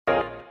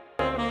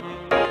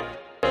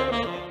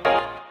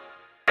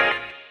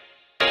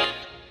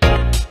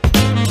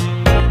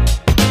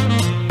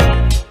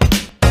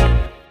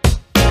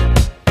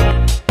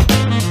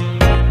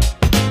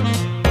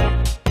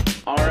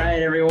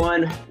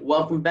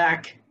welcome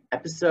back.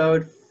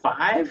 Episode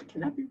 5, can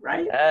that be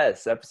right?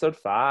 Yes, episode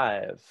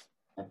 5.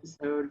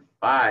 Episode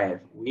 5.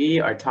 We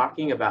are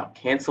talking about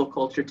cancel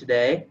culture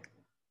today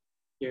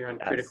here on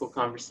Critical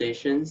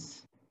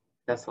Conversations.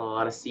 That's a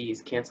lot of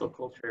C's. Cancel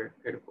culture,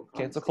 critical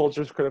conversations. Cancel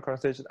culture's critical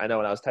conversation. I know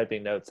when I was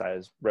typing notes,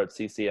 wrote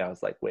CC. I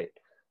was like, wait,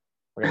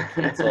 we're going to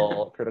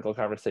cancel critical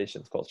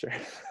conversations culture.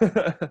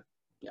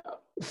 Yeah.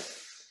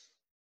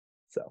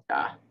 So.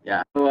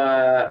 Yeah.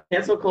 So,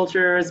 cancel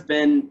culture has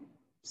been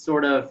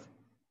sort of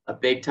a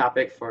big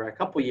topic for a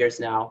couple years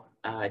now.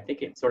 I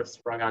think it sort of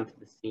sprung onto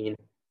the scene.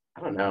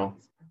 I don't know.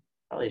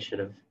 Probably should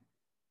have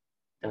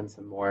done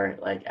some more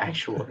like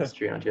actual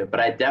history onto it, but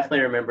I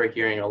definitely remember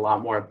hearing a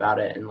lot more about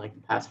it in like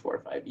the past 4 or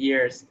 5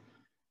 years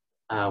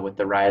with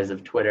the rise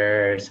of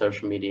Twitter,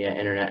 social media,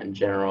 internet in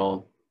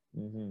general.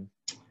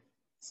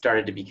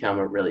 Started to become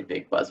a really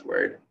big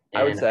buzzword.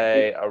 I would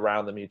say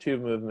around the Me Too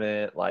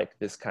movement, like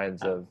this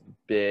kinds of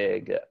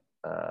big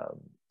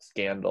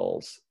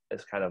scandals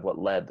is kind of what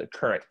led the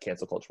current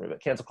cancel culture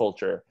movement. Cancel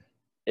culture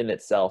in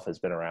itself has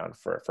been around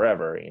for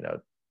forever,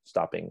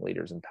 stopping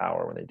leaders in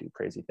power when they do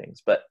crazy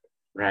things. But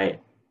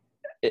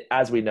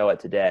as we know it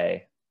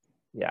today,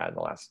 in the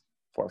last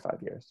 4 or 5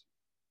 years.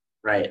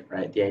 Right.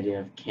 The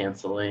idea of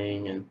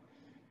canceling and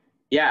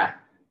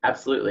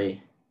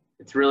absolutely.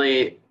 It's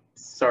really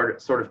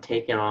sort of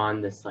taken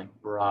on this like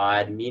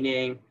broad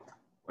meaning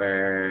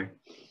where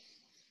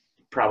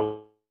it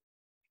probably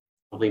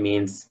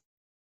means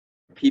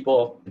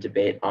people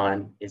debate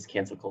on, is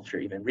cancel culture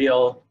even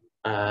real,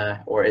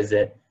 or is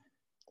it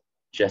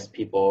just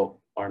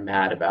people are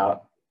mad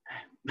about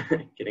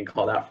getting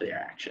called out for their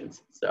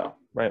actions? So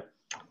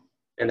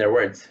in their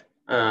words.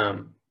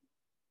 So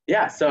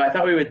I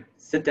thought we would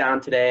sit down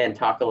today and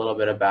talk a little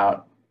bit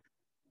about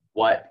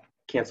what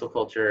cancel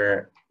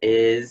culture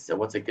is,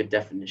 what's a good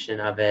definition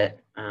of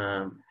it,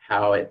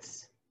 how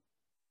it's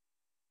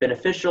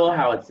beneficial,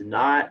 how it's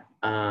not,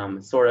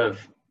 sort of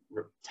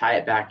tie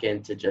it back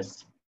into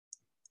just,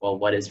 well,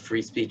 what is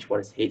free speech, what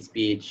is hate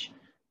speech?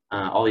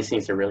 All these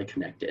things are really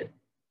connected.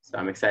 So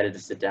I'm excited to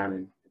sit down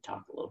and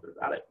talk a little bit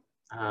about it.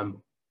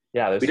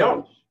 There's so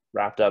much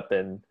wrapped up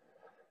in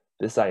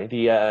this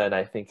idea, and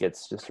I think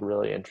it's just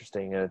really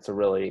interesting, and it's a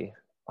really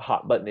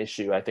hot button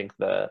issue. I think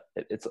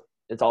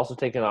it's also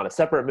taken on a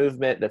separate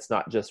movement that's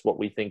not just what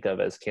we think of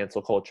as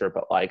cancel culture,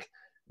 but like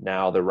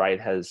now the right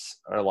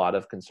a lot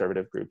of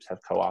conservative groups have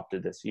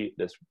co-opted this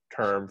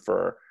term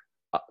for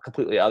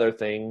completely other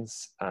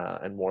things,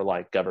 and more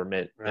like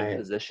government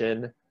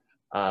imposition,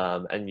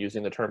 and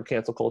using the term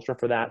cancel culture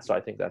for that. So I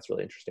think that's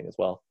really interesting as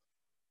well.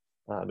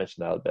 I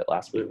mentioned that a bit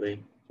last week.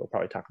 We'll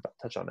probably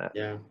touch on that.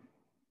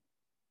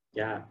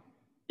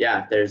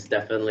 Yeah, there's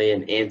definitely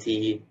an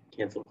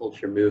anti-cancel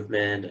culture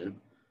movement,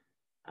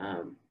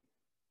 and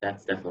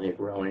that's definitely a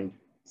growing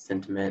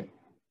sentiment.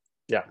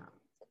 For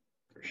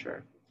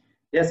sure.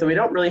 So we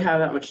don't really have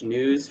that much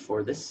news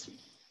for this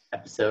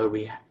episode.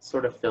 We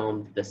sort of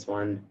filmed this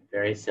one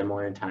very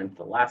similar in time to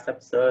the last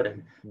episode,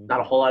 and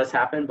not a whole lot has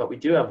happened, but we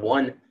do have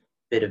one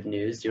bit of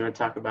news. Do you want to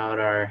talk about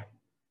our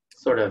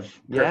sort of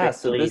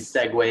perfectly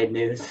segued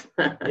news?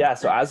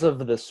 So as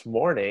of this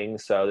morning,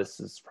 so this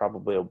is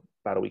probably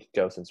about a week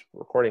ago since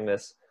we're recording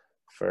this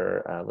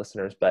for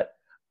listeners, but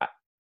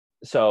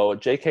so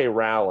J.K.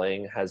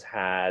 Rowling has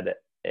had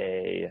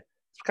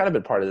it's kind of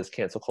been part of this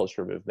cancel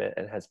culture movement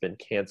and has been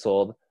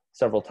canceled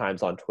several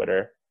times on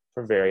Twitter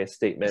for various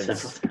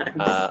statements.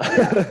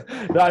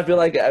 No, I feel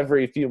like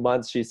every few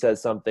months she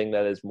says something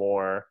that is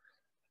more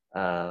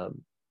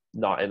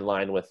not in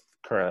line with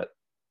current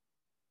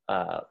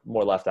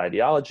more left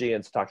ideology,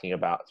 and it's talking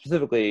about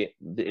specifically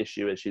the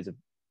issue is she's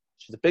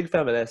a big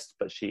feminist,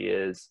 but she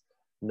is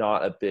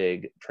not a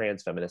big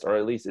trans feminist, or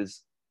at least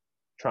is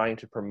trying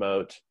to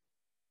promote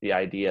the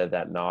idea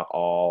that not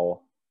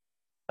all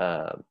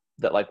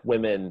that like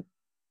women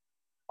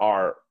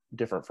are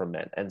different from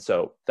men. And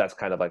so that's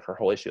kind of like her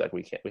whole issue. Like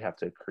we have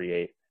to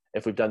create,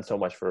 if we've done so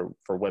much for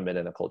women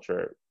in a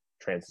culture,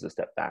 trans is a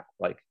step back.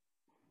 Like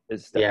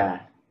is a step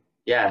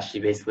back. She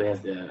basically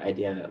has the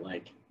idea that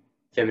like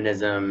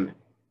feminism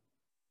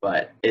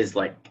but is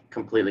like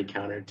completely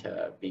counter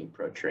to being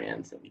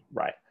pro-trans.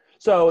 Right.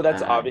 So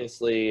that's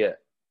obviously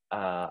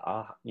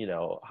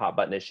hot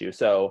button issue.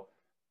 So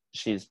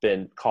she's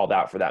been called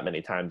out for that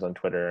many times on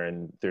Twitter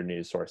and through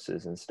news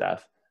sources and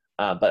stuff.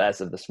 But as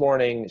of this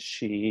morning,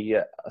 she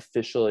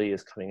officially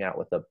is coming out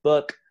with a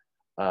book,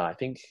 I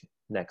think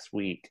next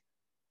week.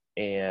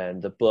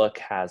 And the book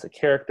has a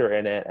character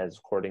in it, as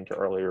according to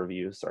early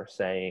reviews are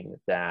saying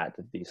that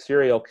the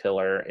serial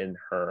killer in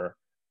her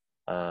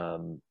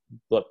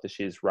book that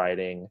she's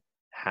writing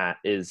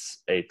is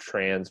a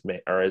trans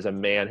man, or is a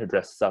man who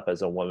dresses up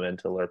as a woman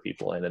to lure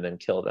people in and then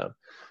kill them.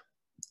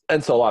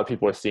 And so a lot of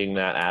people are seeing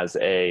that as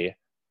a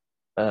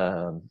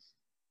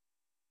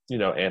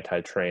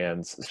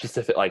anti-trans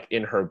specific, like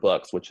in her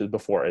books, which is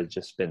before it's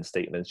just been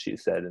statements she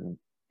said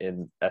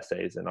in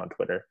essays and on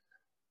Twitter.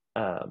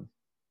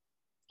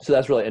 So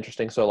that's really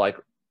interesting. So like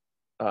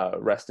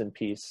rest in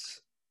peace,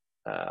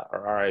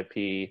 or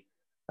RIP,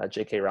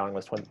 J.K. Rowling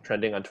was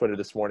trending on Twitter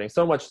this morning,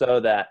 so much so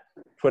that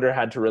Twitter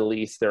had to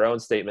release their own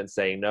statement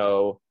saying,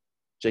 no,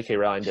 J.K.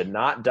 Rowling did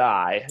not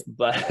die,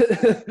 but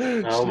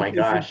Oh my she's in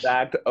gosh.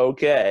 fact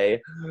okay.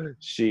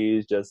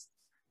 She just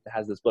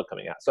has this book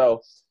coming out.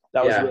 So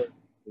that was a Yeah. really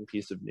interesting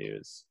piece of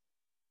news,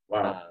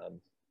 Wow.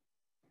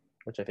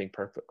 which I think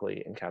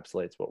perfectly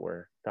encapsulates what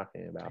we're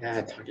talking about.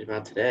 Yeah, talking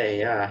about today.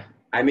 Yeah.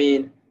 I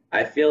mean,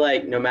 I feel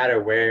like no matter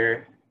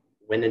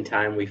when in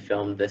time we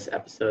filmed this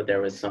episode,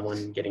 there was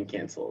someone getting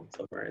canceled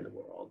somewhere in the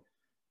world.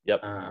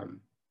 Yep.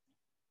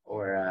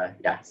 Or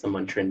yeah,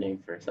 someone trending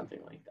for something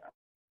like that.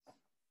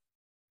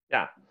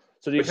 Yeah.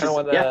 So do you Which kind of is,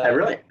 want to? yeah,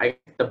 really.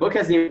 The book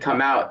hasn't even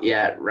come out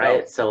yet, right?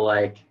 No. So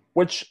like,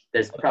 Which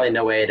there's probably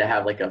no way to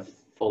have like a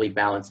fully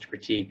balanced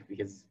critique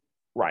because.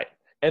 right.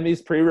 And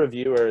these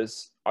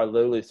pre-reviewers are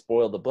literally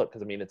spoiled the book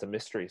because I mean it's a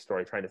mystery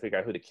story trying to figure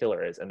out who the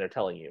killer is, and they're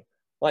telling you.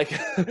 Like,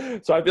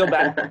 so I feel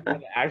bad for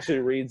anyone that actually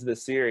reads the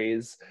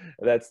series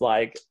that's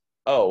like,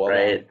 oh, well,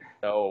 right.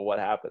 know what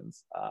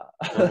happens. Oh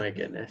my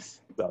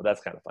goodness. So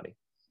that's kind of funny.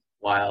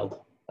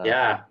 Wild.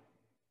 Yeah.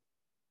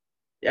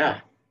 Yeah.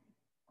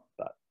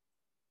 But,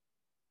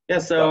 yeah.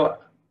 So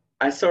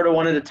I sort of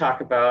wanted to talk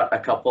about a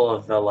couple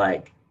of the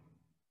like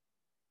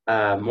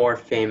more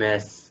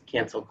famous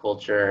cancel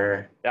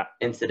culture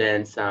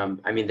incidents.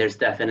 I mean, there's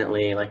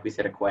definitely, like we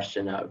said, a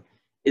question of,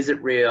 is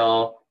it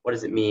real? What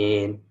does it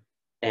mean?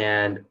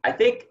 And I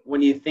think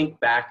when you think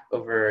back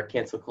over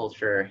cancel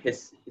culture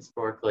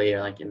historically, or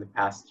like in the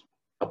past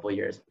couple of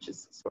years, which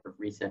is sort of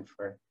recent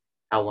for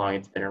how long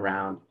it's been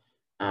around,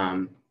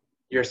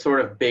 your sort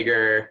of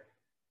bigger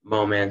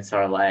moments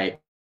are like,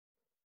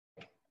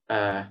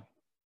 I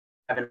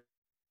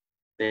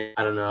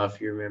don't know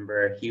if you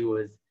remember, he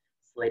was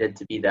slated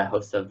to be the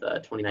host of the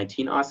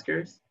 2019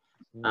 Oscars.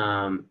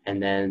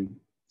 And then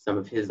some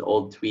of his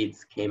old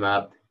tweets came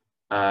up.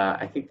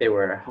 I think they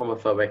were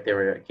homophobic. They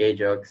were gay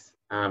jokes.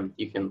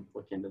 You can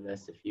look into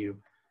this if you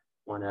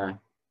want to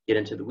get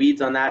into the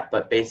weeds on that.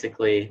 But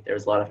basically, there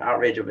was a lot of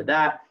outrage over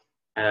that.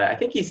 I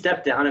think he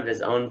stepped down of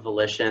his own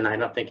volition. I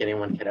don't think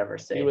anyone could ever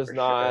say he was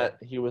not.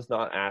 Sure. He was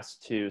not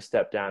asked to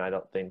step down, I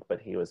don't think,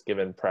 but he was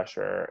given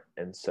pressure,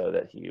 and so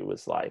that he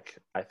was like,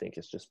 "I think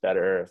it's just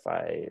better if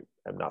I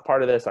am not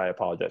part of this. I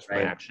apologize for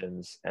my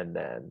actions," and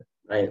then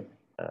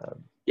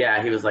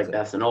yeah, he was like,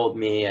 "That's an old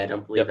me. I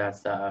don't believe that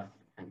stuff."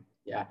 And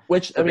yeah,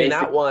 which so I mean,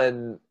 that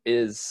one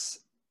is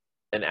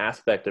an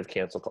aspect of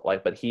cancel,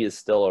 like, but he is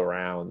still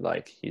around.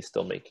 Like, he's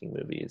still making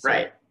movies.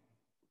 Right.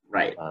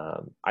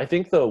 I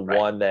think the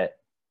one that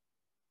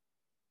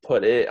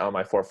put it on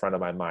my forefront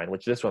of my mind,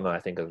 which this one I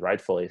think is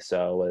rightfully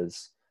so,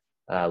 was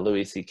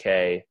Louis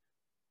C.K.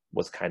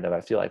 was kind of,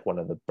 I feel like, one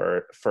of the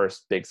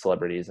first big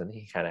celebrities, and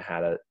he kind of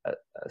had a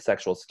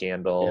sexual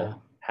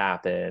scandal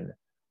happen.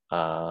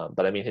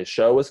 But I mean, his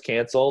show was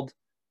canceled.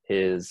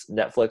 His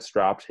Netflix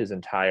dropped his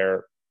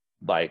entire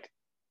like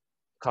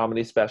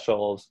comedy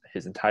specials,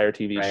 his entire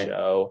TV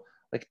show,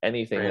 like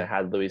anything that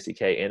had Louis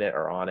C.K. in it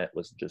or on it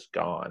was just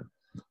gone.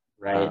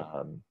 Right.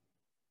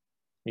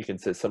 You can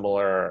say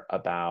similar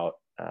about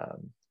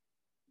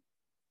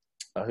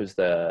who's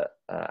the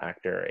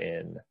actor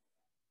in,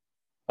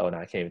 oh no,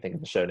 I can't even think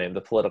of the show name,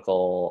 the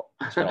political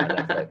show on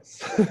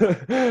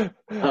Netflix.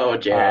 Oh,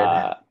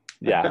 Jared.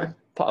 Yeah,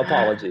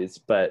 apologies,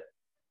 but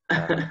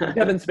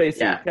Kevin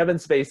Spacey. Kevin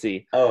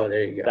Spacey. Oh,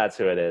 there you go. That's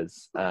who it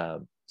is.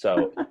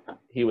 So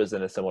he was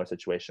in a similar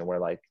situation where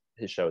like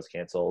his show was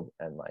canceled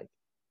and like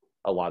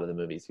a lot of the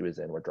movies he was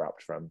in were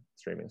dropped from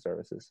streaming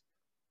services.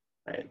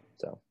 Right.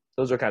 So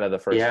those are kind of the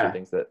first two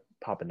things that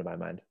pop into my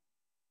mind.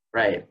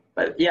 Right.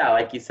 But yeah,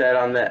 like you said,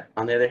 on the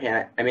other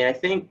hand, I mean, I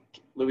think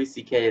Louis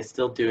C.K. is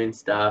still doing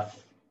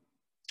stuff.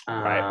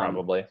 Right,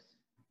 probably.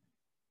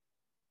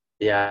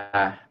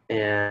 Yeah.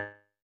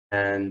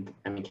 And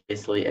I mean,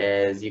 Casey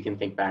is, you can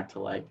think back to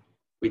like,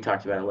 we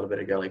talked about a little bit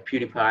ago, like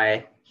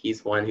PewDiePie.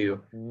 He's one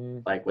who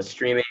like was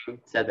streaming,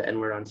 said the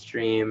N-word on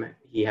stream.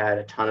 He had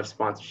a ton of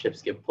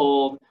sponsorships get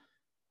pulled.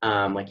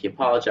 Like he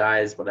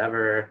apologized,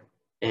 whatever.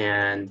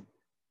 And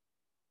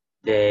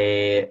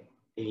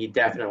he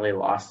definitely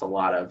lost a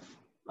lot of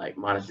like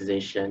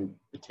monetization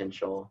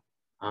potential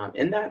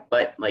in that,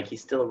 but like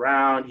he's still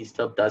around. He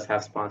still does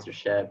have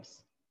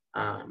sponsorships.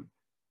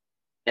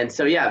 And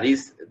so, yeah,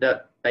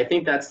 I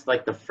think that's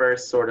like the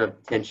first sort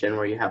of tension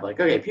where you have like,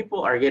 okay,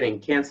 people are getting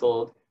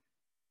canceled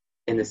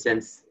in the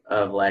sense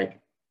of like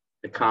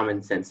the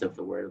common sense of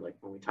the word. Like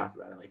when we talk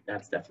about it, like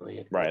that's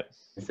definitely right.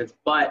 In a sense,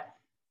 but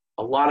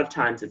a lot of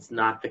times it's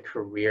not the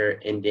career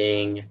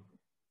ending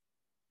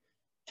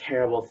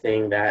terrible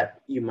thing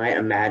that you might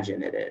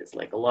imagine it is.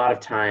 Like a lot of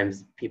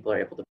times people are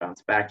able to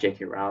bounce back.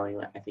 J.K. Rowling,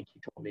 I think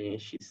you told me,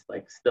 she's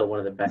like still one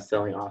of the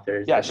best-selling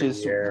authors. Yeah,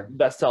 she's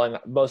best-selling,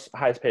 most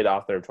highest-paid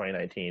author of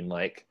 2019.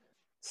 Like,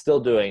 still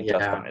doing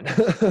just fine.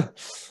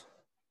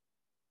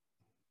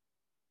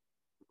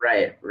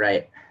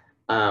 Right.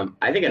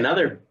 I think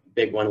another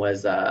big one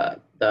was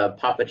the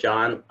Papa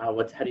John. How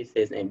do you say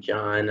his name?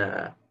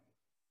 John's.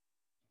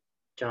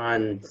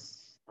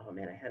 Oh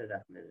man, I had it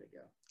up a minute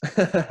ago.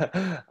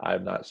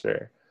 I'm not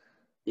sure.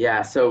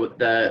 Yeah, so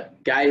the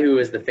guy who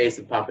is the face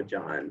of Papa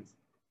John's,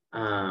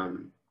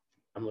 I'm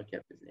looking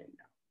up his name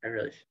now. I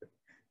really should.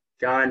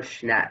 John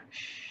Schnatter.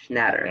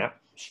 Schnatter.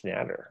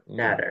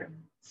 Schnatter.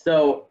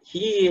 So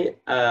he,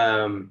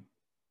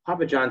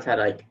 Papa John's had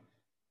like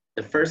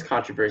the first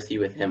controversy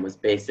with him was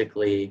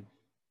basically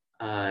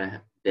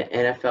the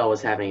NFL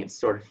was having its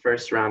sort of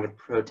first round of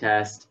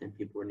protest and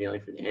people were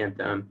kneeling for the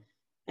anthem.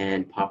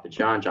 And Papa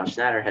John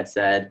Schnatter, had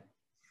said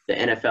the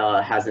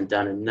NFL hasn't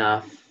done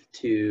enough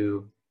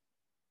to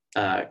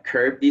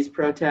curb these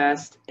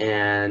protests.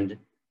 And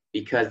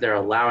because they're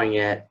allowing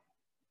it,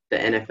 the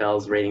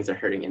NFL's ratings are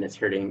hurting and it's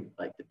hurting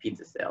like the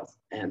pizza sales.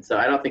 And so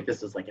I don't think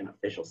this was like an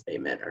official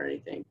statement or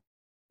anything,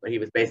 but he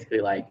was basically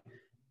like,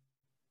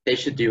 they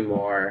should do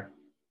more.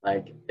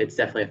 Like it's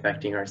definitely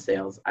affecting our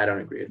sales. I don't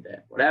agree with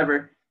it.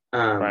 Whatever.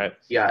 Right.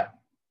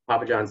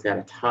 Papa John's got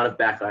a ton of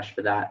backlash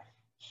for that.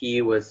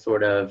 He was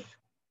sort of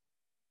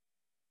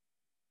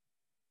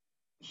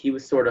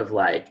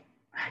like,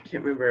 I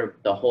can't remember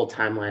the whole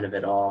timeline of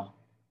it all.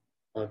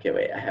 Okay,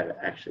 wait, I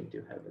actually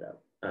do have it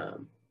up.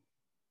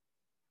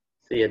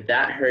 So yeah,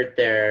 that hurt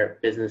their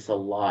business a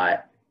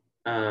lot.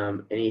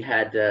 And he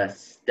had to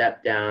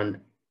step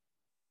down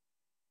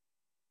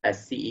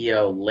as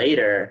CEO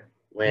later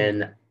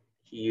when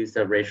he used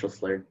a racial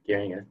slur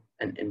during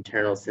an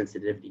internal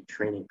sensitivity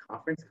training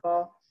conference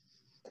call.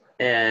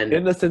 And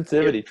in the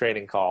sensitivity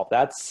training call,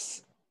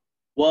 that's...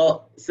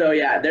 Well, so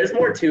yeah, there's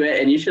more to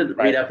it, and you should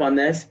read up on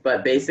this.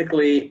 But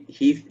basically,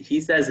 he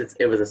says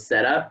it was a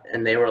setup,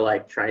 and they were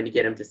like trying to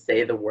get him to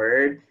say the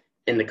word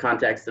in the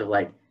context of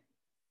like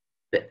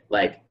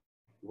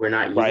we're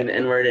not using the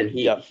N-word, and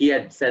he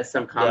had said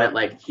some comment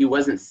like he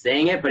wasn't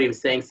saying it, but he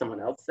was saying someone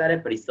else said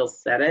it, but he still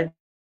said it.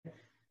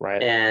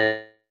 Right.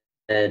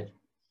 And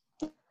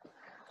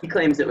he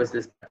claims it was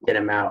this to get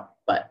him out,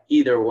 but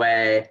either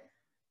way,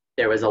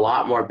 there was a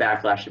lot more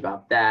backlash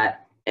about that.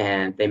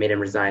 And they made him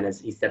resign as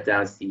he stepped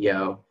down as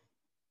CEO.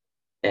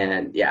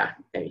 And yeah,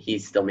 he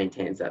still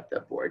maintains that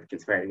the board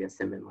conspired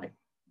against him and like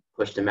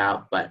pushed him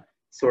out, but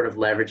sort of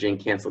leveraging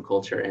cancel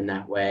culture in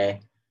that way.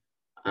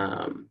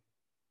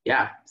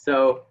 Yeah,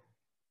 so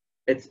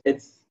it's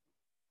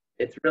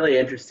really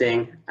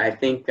interesting. I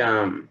think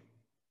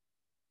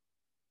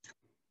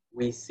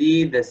we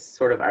see this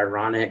sort of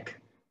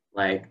ironic,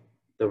 like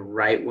the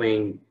right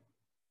wing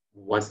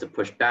wants to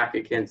push back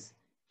against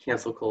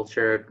cancel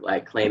culture,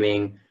 like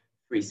claiming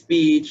free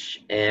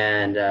speech,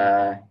 and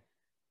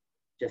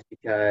just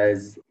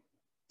because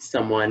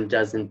someone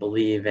doesn't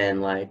believe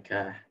in like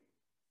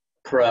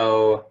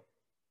pro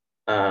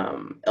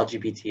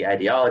LGBT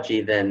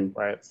ideology, then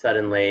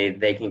suddenly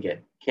they can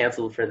get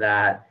canceled for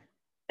that.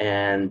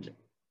 And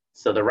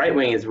so the right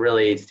wing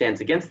really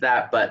stands against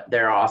that, but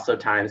there are also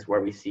times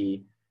where we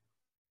see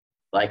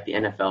like the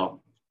NFL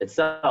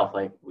itself,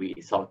 like we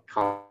saw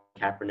Colin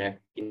Kaepernick,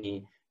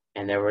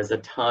 and there was a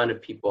ton of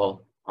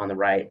people on the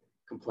right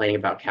complaining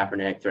about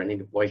Kaepernick, threatening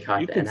to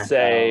boycott the NFL. You could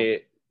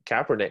say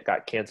Kaepernick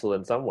got canceled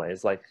in some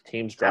ways. Like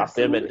teams dropped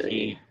him, and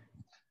he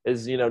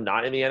is,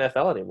 not in the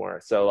NFL anymore.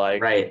 So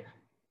like,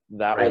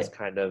 that was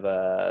kind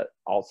of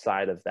all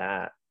side of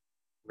that.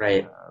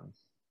 Right.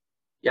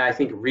 Yeah, I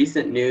think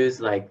recent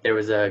news, like there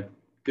was a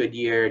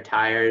Goodyear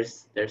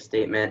Tires, their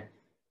statement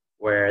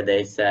where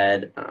they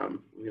said, let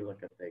me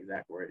look up the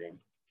exact wording.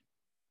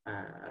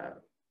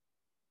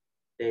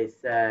 They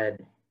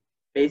said,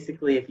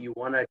 basically, if you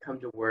want to come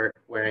to work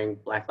wearing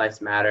Black Lives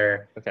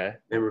Matter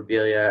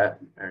memorabilia,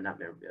 or not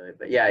memorabilia,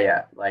 but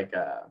like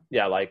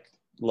like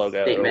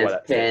logos, statements,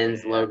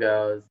 pins,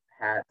 logos,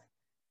 hats,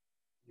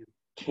 you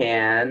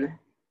can,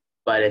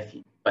 but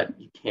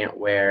you can't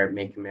wear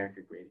 "Make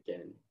America Great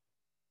Again"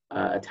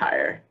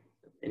 attire,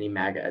 any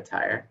MAGA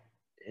attire.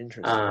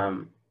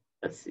 Interesting.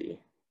 Let's see.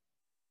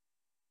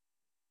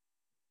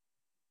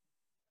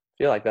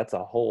 I feel like that's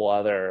a whole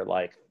other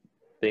like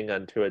thing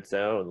unto its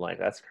own. Like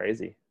that's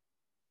crazy.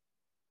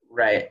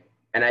 Right.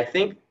 And I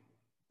think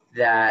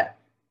that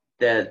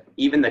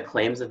even the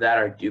claims of that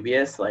are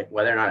dubious, like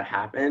whether or not it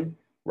happened,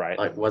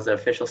 like was an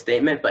official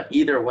statement. But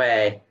either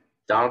way,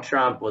 Donald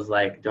Trump was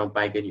like, don't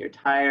buy Goodyear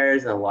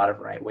tires. And a lot of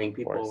right-wing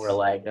people were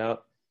like,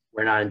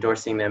 we're not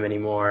endorsing them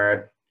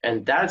anymore.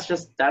 And that's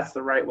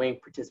the right wing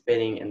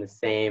participating in the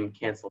same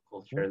cancel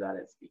culture that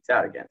it speaks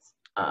out against.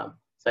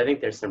 So I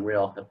think there's some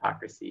real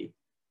hypocrisy.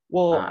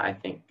 Well, I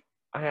think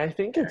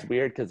it's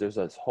weird because there's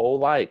this whole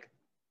like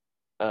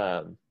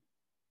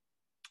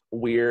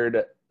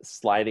weird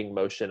sliding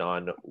motion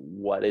on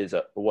what is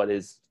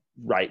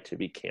right to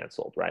be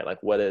canceled, right? Like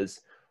where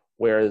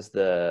is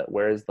the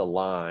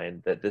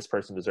line that this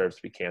person deserves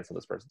to be canceled,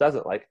 this person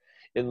doesn't? Like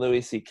in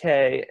Louis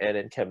C.K. and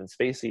in Kevin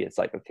Spacey, it's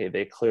like, okay,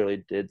 they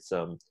clearly did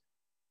some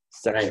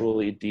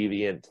sexually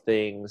deviant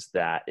things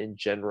that in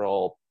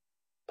general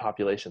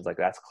populations, like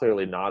that's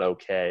clearly not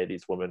okay.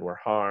 These women were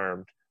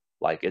harmed.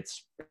 Like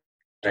it's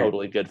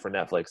totally good for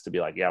Netflix to be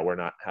like, yeah, we're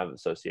not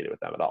associated with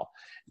them at all.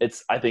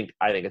 I think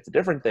it's a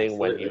different thing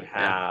when you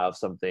have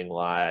something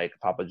like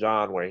Papa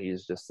John where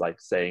he's just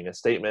like saying a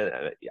statement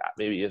and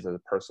maybe is a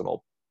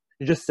personal,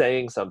 he's just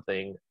saying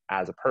something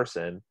as a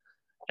person,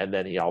 and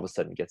then he all of a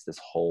sudden gets this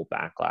whole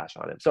backlash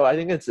on him. So I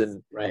think it's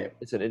an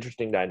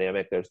interesting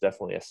dynamic. There's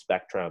definitely a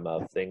spectrum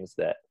of things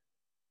that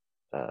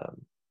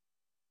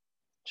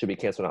should be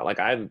canceled or not. Like,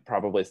 I'm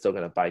probably still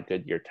going to buy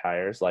Goodyear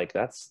tires. Like,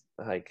 that's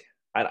like,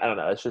 I don't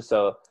know. It's just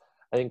so,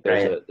 I think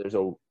there's Right. there's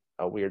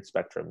a weird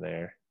spectrum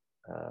there.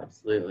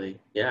 Absolutely.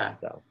 Yeah.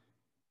 So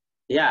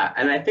Yeah.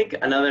 And I think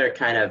another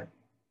kind of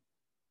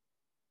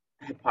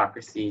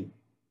hypocrisy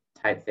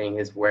type thing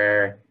is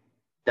where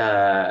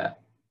the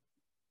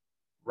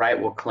right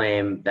will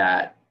claim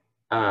that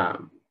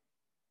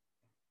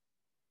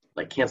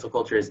like cancel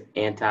culture is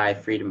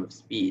anti-freedom of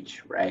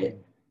speech, right?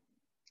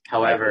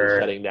 However,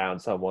 shutting down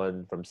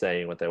someone from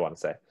saying what they want to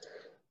say.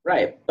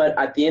 right, but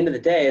at the end of the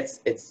day,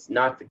 it's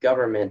not the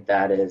government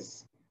that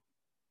is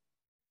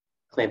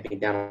clamping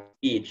down on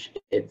speech.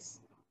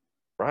 It's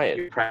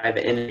Right.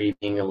 private entity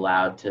being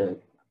allowed to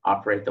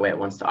operate the way it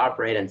wants to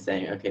operate and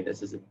saying, okay,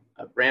 this is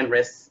a brand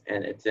risk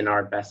and it's in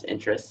our best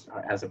interest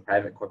as a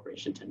private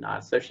corporation to not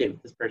associate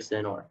with this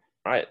person or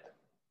Right.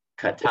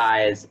 cut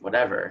ties,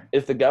 whatever.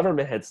 If the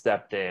government had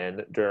stepped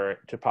in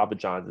to Papa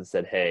John's and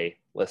said, hey,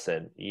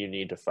 listen, you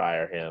need to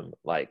fire him,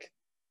 like,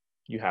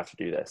 you have to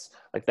do this.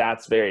 Like,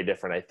 that's very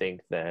different, I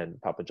think, than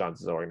Papa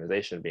John's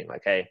organization being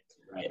like, hey,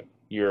 right,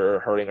 you're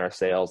hurting our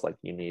sales, like,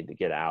 you need to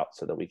get out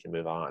so that we can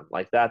move on.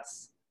 Like,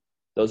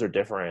 those are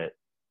different,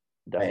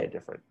 definitely right.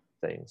 different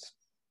things.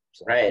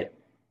 So. Right.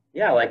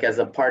 Yeah, like as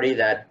a party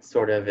that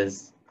sort of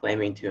is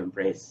claiming to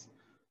embrace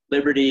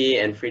liberty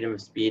and freedom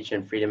of speech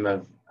and freedom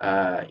of,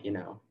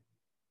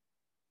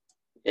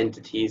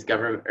 entities,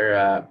 government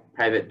or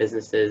private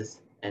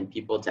businesses and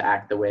people to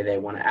act the way they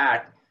want to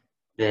act,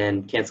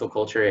 then cancel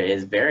culture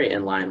is very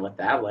in line with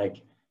that.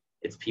 Like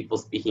it's people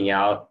speaking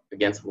out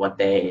against what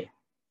they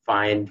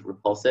find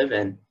repulsive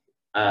and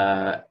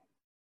other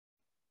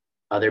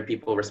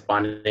people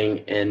responding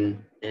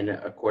in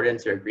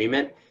accordance or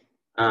agreement.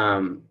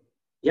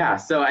 Yeah,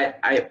 so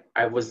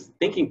I was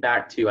thinking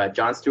back to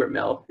John Stuart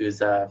Mill,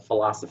 who's a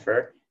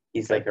philosopher.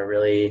 He's like a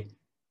really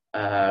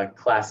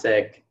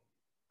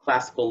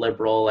classical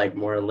liberal, like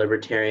more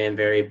libertarian,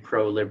 very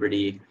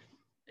pro-liberty,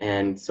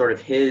 and sort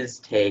of his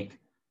take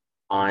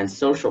on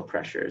social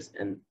pressures.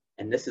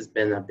 And this has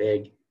been a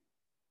big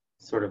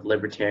sort of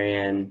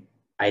libertarian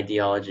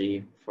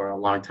ideology for a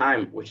long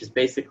time, which is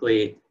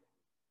basically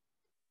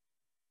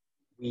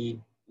we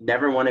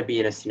never want to be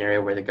in a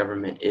scenario where the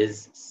government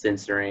is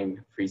censoring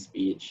free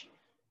speech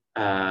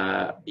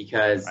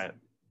because Right.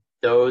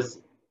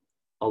 those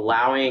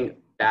allowing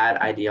bad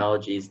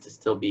ideologies to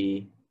still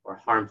be, or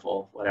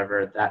harmful,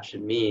 whatever that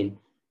should mean,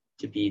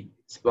 to be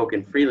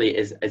spoken freely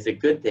is a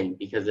good thing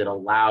because it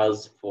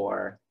allows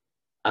for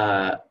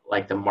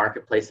like the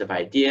marketplace of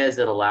ideas.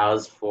 It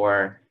allows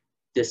for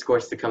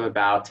discourse to come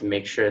about to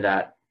make sure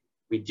that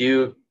we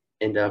do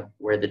end up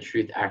where the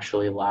truth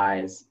actually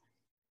lies.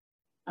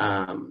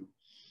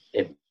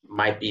 It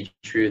might be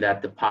true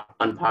that the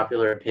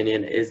unpopular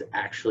opinion is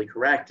actually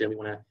correct, and we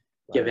want to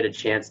give it a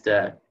chance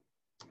to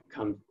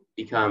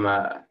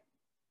become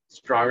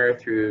stronger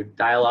through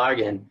dialogue.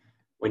 And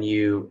when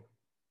you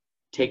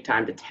take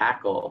time to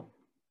tackle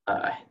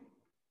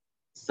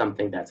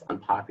something that's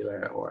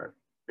unpopular or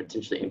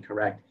potentially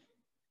incorrect,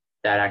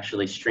 that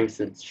actually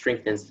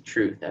strengthens the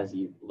truth as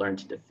you learn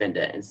to defend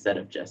it instead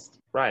of just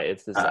Right.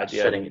 It's this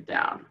idea shutting it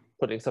down.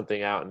 Putting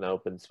something out in the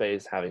open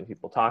space, having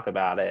people talk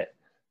about it,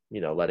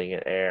 letting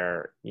it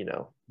air,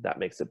 that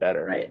makes it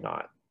better, Right.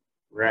 not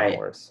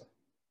worse.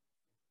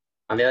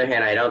 On the other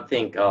hand, I don't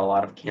think a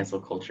lot of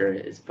cancel culture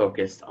is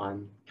focused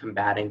on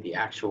combating the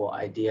actual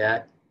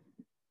idea.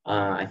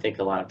 I think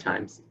a lot of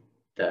times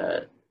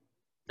the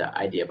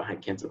idea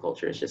behind cancel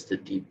culture is just to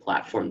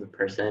deplatform the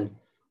person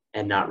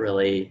and not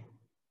really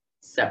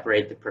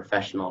separate the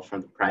professional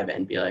from the private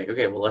and be like,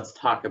 okay, well, let's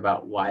talk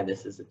about why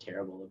this is a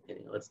terrible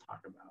opinion. Let's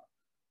talk about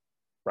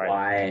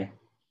why.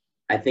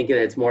 I think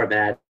it's more of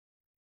an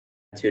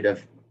attitude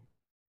of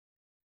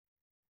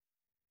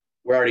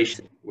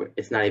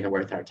it's not even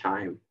worth our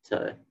time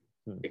to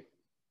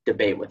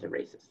debate with a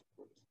racist.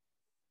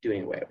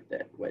 Doing away with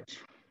it, which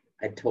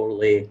I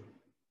totally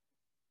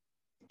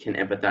can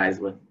empathize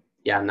with.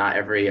 Yeah, not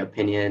every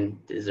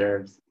opinion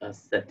deserves a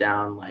sit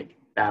down like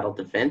battle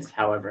defense.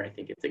 However, I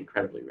think it's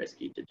incredibly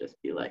risky to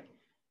just be like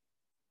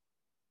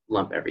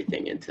lump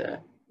everything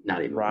into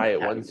not even right.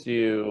 Once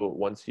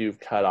you've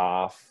cut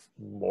off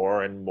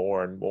more and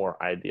more and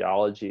more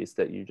ideologies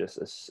that you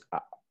just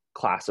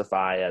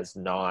classify as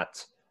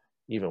not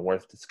even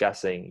worth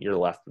discussing, you're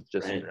left with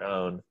just your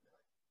own.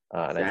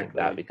 And I think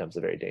that becomes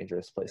a very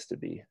dangerous place to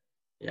be.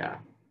 Yeah.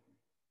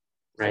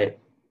 Right.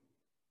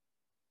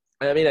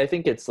 So, I mean, I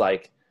think it's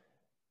like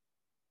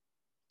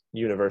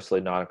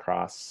universally not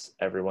across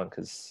everyone,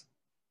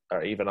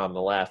 or even on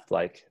the left,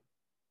 like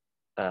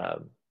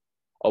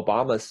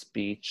Obama's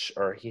speech,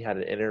 or he had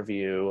an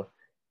interview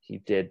he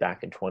did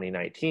back in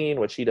 2019,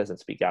 which he doesn't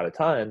speak out a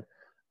ton,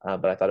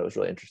 but I thought it was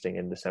really interesting.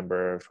 In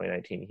December of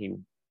 2019, he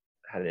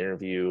had an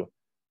interview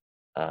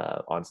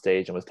on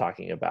stage and was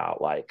talking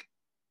about like,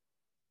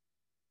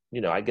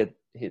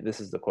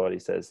 this is the quote. He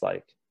says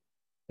like,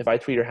 if I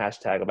tweet or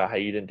hashtag about how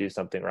you didn't do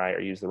something right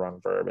or use the wrong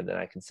verb, and then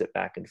I can sit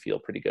back and feel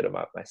pretty good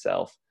about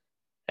myself,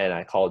 and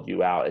I called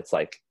you out, it's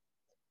like,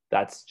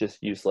 that's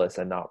just useless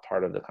and not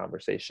part of the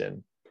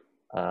conversation.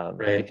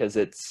 Right. Because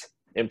it's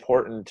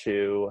important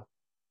to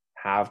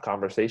have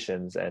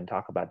conversations and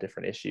talk about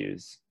different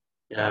issues.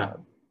 Yeah.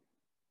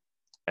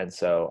 And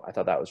so I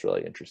thought that was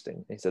really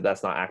interesting. He said,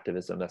 that's not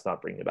activism. That's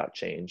not bringing about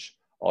change.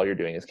 All you're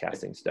doing is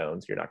casting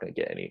stones. You're not going to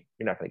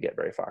get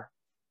very far.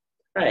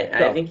 Right.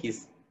 And I think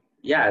it's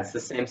the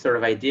same sort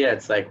of idea.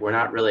 It's like, we're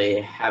not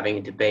really having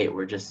a debate.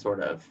 We're just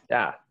sort of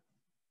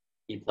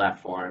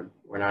platform.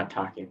 We're not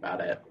talking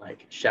about it,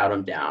 like shout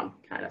them down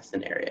kind of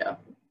scenario.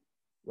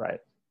 Right.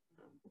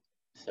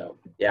 So,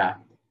 yeah.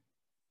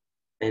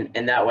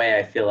 And that way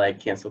I feel like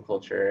cancel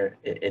culture,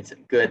 it's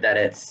good that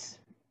it's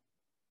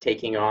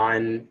taking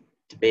on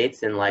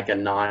debates in like a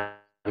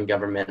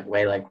non-government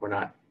way. Like, we're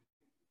not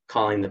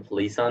calling the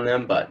police on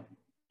them, but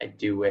I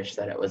do wish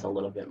that it was a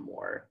little bit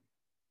more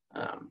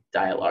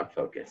dialogue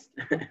focused.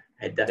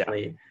 I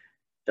definitely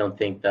don't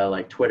think the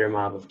like Twitter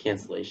mob of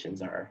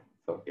cancellations are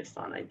focused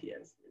on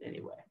ideas in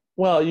any way.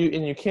 Well,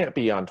 you can't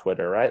be on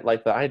Twitter, right?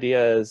 Like, the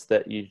idea is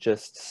that you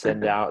just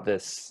send out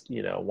this,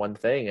 one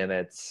thing, and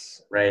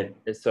it's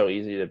so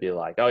easy to be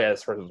like, oh yeah,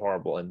 this person's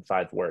horrible in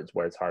 5 words,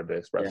 where it's hard to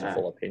express a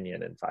full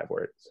opinion in 5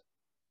 words.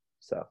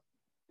 So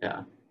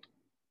yeah,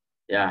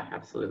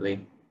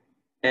 absolutely.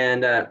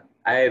 And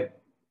I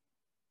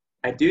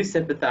do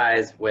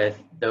sympathize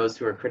with those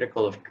who are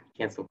critical of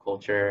cancel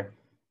culture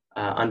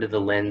under the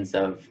lens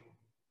of,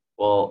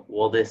 well,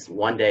 will this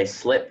one day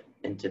slip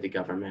into the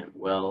government?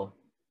 Will,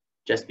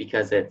 just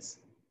because it's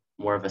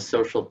more of a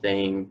social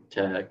thing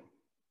to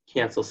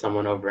cancel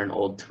someone over an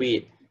old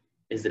tweet,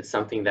 is it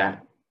something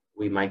that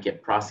we might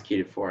get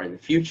prosecuted for in the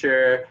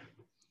future?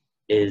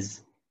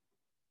 Is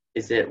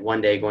it one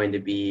day going to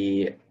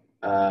be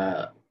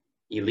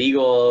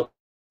illegal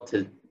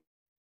to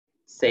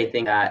say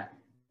things that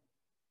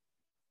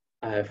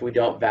if we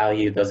don't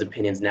value those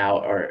opinions now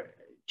or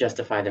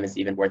justify them as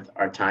even worth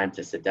our time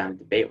to sit down and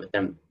debate with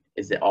them,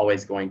 is it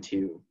always going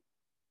to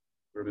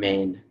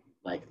remain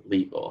like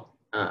legal?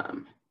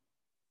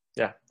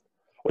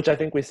 Which I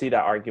think we see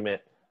that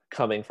argument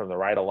coming from the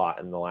right a lot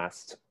in the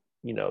last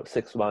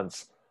 6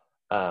 months.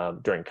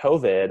 During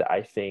COVID,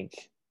 I think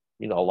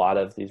a lot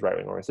of these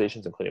right-wing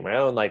organizations, including my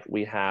own, like,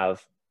 we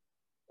have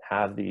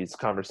these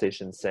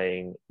conversations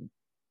saying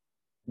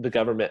the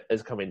government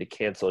is coming to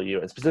cancel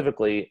you, and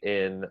specifically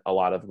in a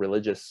lot of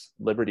religious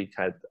liberty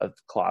kind of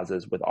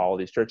clauses, with all of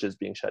these churches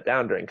being shut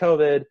down during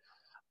COVID,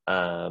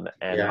 and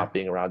not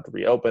being allowed to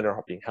reopen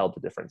or being held to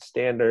different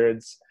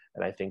standards.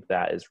 And I think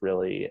that is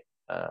really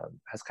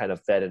has kind of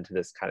fed into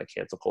this kind of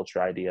cancel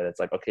culture idea that's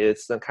like, okay,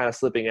 it's kind of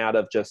slipping out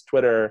of just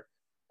Twitter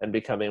and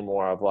becoming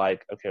more of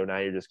like, okay, well, now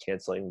you're just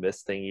canceling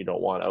this thing you don't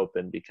want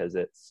open because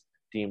it's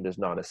deemed as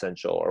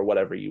non-essential, or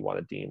whatever you want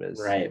to deem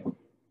as. Right.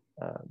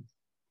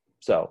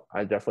 So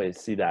I definitely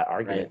see that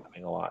argument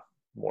coming a lot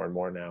more and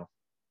more now.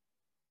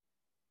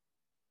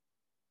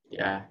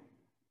 Yeah.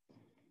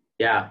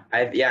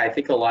 I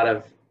think a lot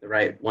of the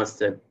right wants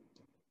to,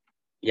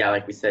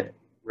 like we said,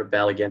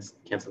 rebel against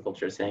cancel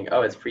culture, saying,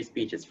 oh, it's free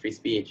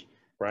speech.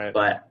 Right.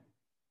 But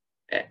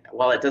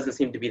while it doesn't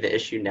seem to be the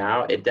issue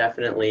now, it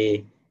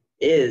definitely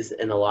is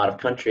in a lot of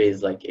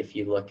countries. Like, if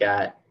you look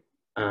at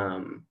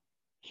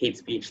hate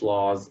speech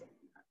laws,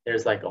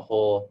 there's like a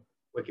whole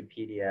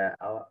Wikipedia.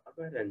 I'll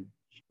go ahead and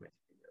show my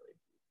screen really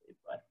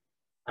briefly,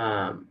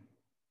 but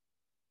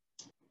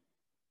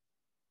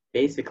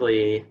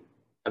basically,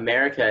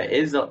 America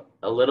is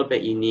a little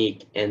bit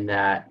unique in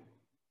that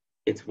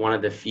it's one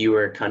of the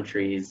fewer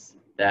countries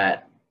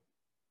that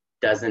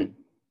doesn't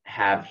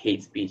have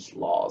hate speech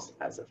laws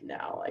as of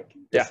now. Like,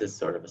 this is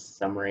sort of a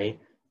summary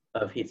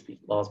of hate speech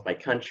laws by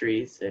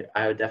countries. So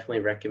I would definitely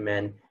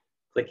recommend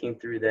clicking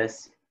through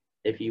this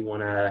if you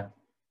want to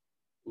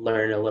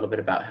learn a little bit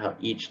about how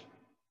each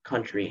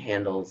country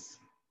handles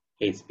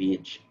hate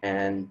speech,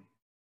 and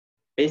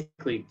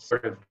basically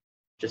sort of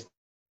just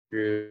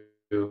through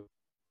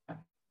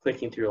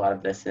clicking through a lot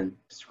of this and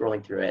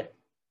scrolling through it.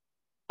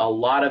 A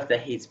lot of the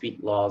hate speech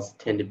laws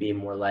tend to be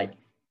more like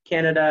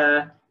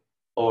Canada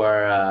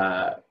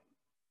or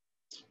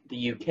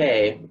the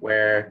UK,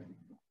 where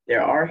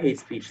there are hate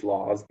speech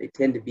laws. They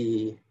tend to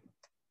be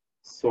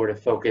sort of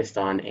focused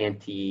on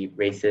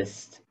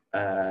anti-racist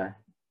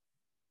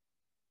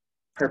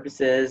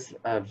purposes.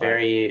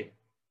 Very,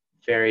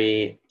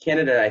 very,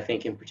 Canada, I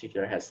think in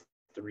particular, has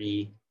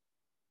three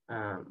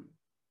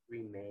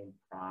main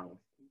prongs.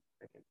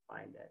 If I can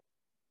find it.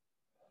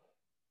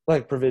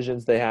 Like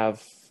provisions they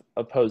have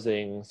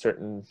opposing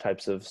certain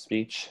types of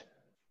speech.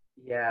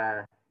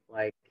 Yeah,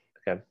 like,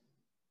 okay.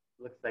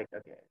 Looks like,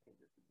 okay, I think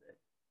this is it.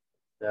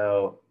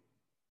 So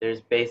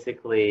there's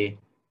basically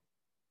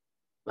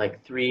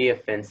like 3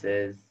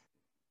 offenses,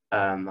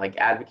 like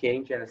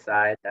advocating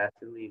genocide, that's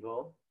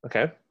illegal.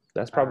 Okay,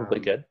 that's probably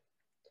good.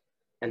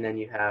 And then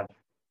you have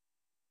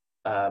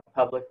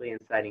publicly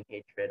inciting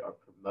hatred or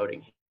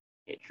promoting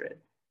hatred,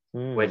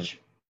 which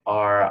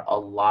are a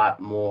lot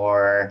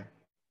more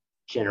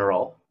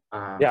general.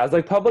 Yeah, it's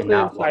like publicly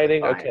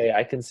inciting, okay,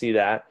 I can see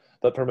that.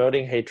 But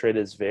promoting hatred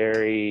is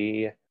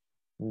very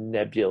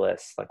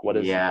nebulous. Like, what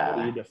do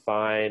you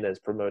define as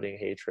promoting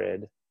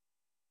hatred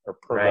or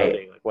promoting?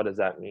 Right. Like, what does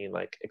that mean?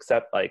 Like,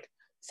 except like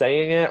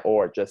saying it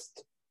or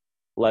just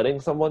letting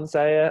someone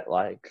say it,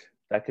 like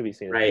that could be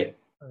seen Right.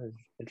 as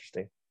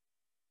interesting.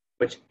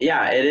 Which,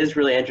 yeah, it is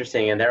really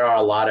interesting. And there are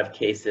a lot of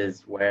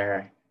cases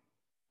where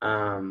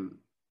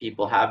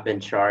people have been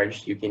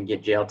charged. You can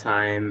get jail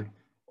time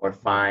or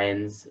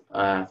fines,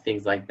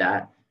 things like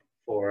that,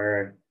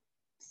 for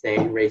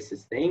saying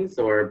racist things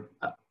or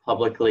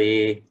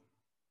publicly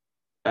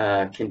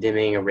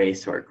condemning a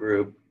race or a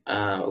group.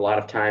 A lot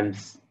of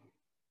times,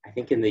 I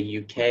think in the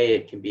UK,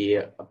 it can be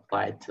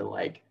applied to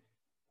like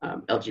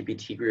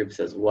LGBT groups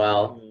as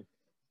well,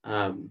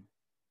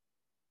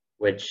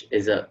 which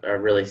is a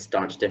really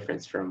staunch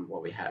difference from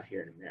what we have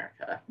here in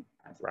America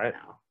as of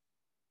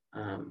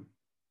now.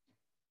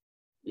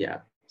 Yeah,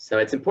 so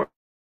it's important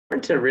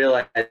to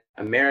realize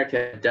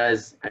America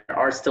does, there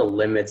are still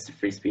limits to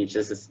free speech.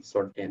 This is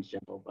sort of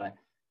tangential, but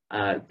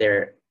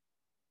there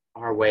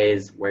are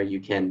ways where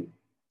you can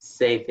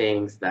say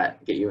things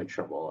that get you in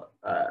trouble.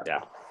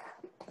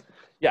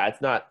 Yeah,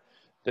 it's not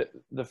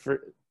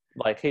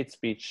like hate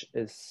speech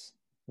is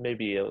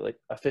maybe like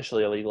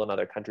officially illegal in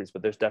other countries,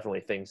 but there's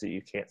definitely things that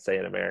you can't say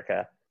in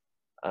America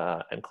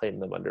and claim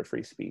them under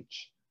free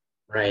speech.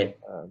 Right.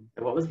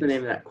 What was the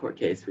name of that court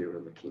case we were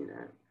looking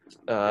at?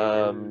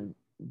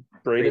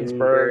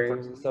 Bradensburg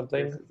versus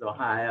something. Versus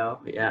Ohio.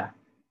 Yeah.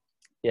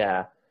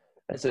 Yeah,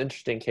 it's an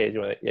interesting case.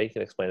 You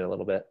can explain it a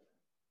little bit.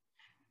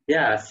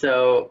 Yeah.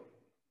 So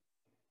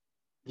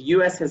the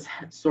U.S. has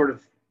sort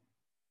of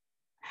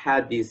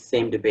had these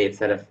same debates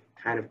that have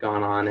kind of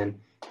gone on in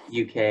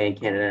UK and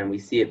Canada, and we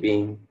see it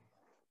being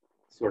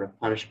sort of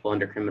punishable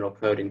under criminal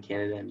code in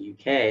Canada and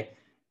UK,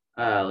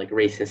 like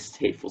racist,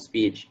 hateful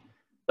speech.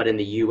 But in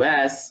the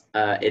US,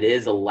 it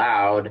is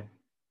allowed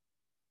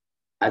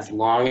as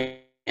long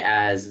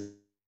as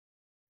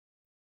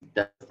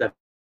the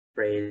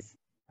phrase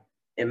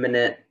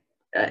imminent,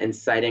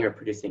 inciting or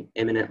producing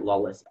imminent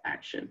lawless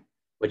action,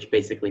 which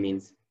basically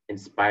means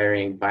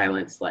inspiring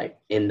violence like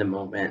in the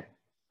moment.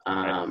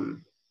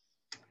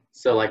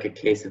 So like a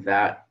case of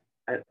that,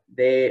 I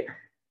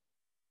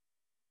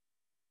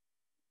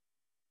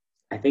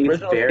think it's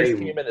very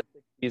came in the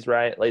 60s,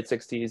 right? Late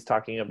 60s,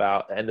 talking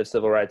about the end of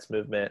civil rights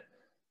movement.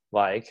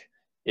 Like,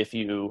 if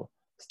you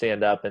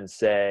stand up and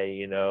say,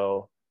 you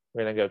know,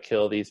 we're going to go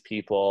kill these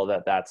people,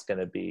 that's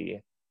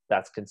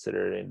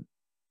considered,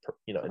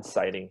 you know,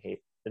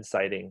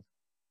 inciting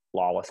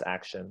lawless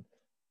action,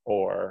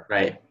 or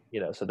right. You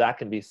know, so that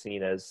can be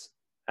seen as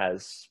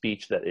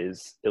speech that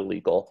is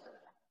illegal.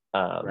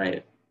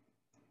 Right.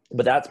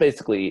 But that's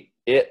basically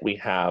it we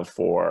have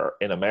for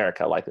in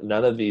America. Like,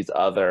 none of these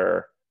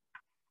other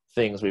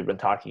things we've been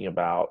talking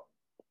about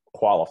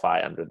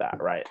qualify under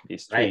that, right?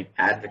 These three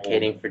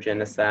advocating for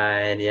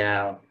genocide,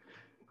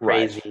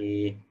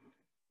 crazy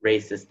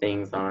racist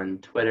things on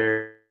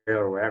Twitter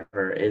or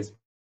wherever is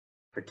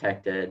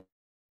protected.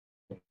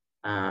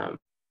 But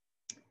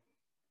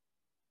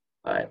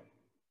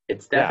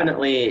it's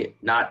definitely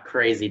not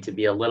crazy to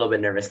be a little bit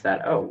nervous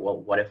that, oh, well,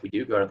 what if we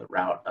do go to the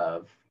route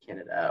of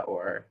Canada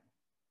or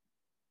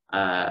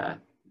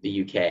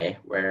the UK,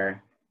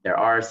 where there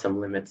are some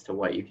limits to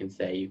what you can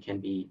say. You can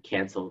be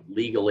canceled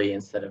legally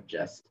instead of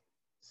just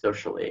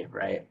socially,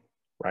 right?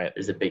 Right.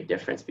 There's a big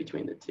difference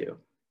between the two.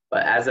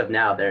 But as of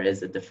now, there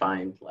is a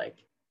defined,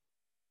 like,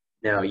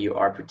 no, you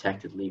are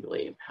protected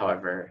legally.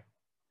 However,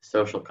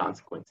 social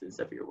consequences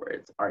of your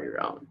words are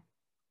your own.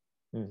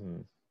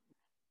 Mm-hmm.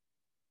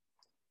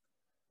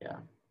 Yeah.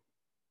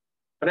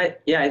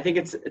 But I think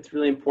it's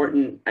really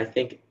important. I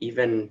think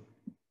even,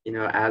 you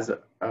know, as a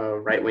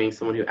right-wing,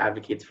 someone who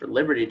advocates for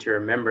liberty, to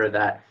remember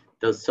that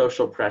those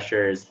social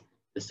pressures,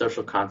 the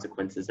social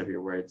consequences of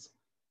your words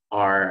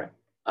are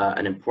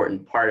an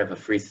important part of a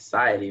free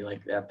society.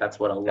 Like that's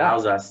what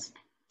allows us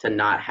to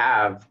not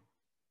have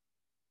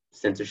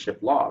censorship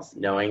laws,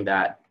 knowing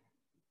that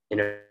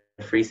in a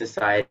free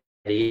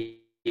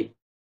society,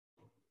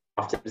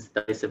 often it's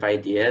the place of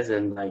ideas,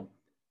 and like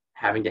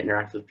having to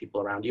interact with people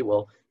around you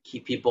will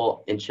keep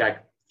people in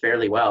check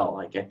fairly well.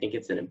 Like, I think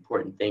it's an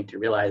important thing to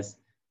realize,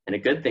 and a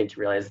good thing to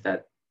realize,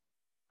 that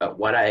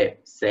what I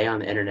say on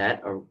the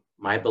internet or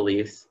my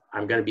beliefs,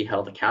 I'm going to be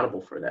held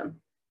accountable for them.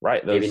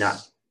 Right. Maybe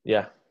not.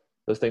 Yeah.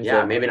 Those things.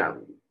 Yeah. Maybe not.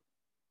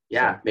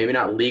 Yeah. Maybe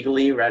not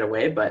legally right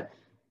away, but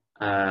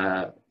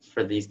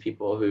for these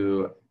people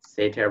who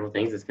say terrible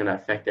things, it's going to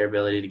affect their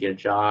ability to get a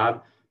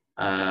job.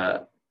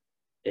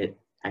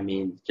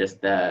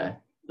 Just the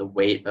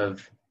weight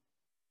of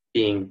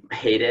being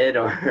hated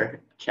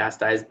or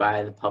chastised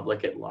by the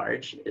public at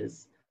large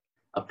is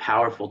a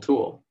powerful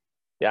tool.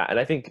 Yeah, and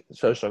I think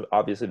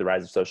obviously the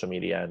rise of social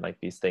media and like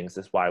these things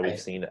is why we've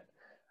seen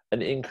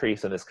an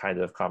increase in this kind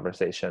of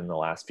conversation in the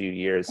last few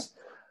years,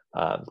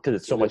 because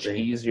it's so much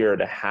easier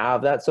to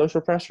have that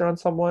social pressure on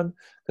someone.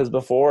 Because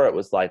before it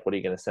was like, what are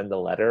you going to send a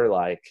letter?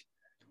 Like,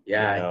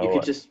 you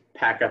could just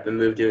pack up and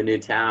move to a new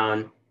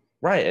town.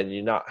 Right, and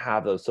you not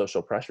have those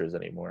social pressures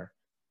anymore.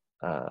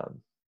 So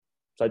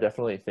I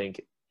definitely think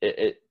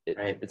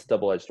it's a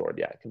double-edged sword.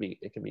 Yeah, it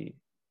can be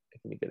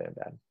it can be good and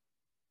bad.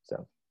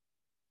 So.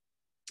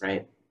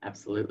 Right.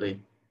 Absolutely.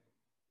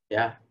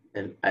 Yeah.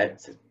 And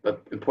it's an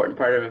important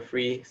part of a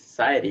free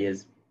society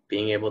is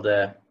being able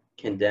to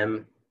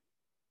condemn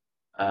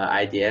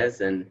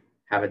ideas and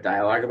have a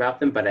dialogue about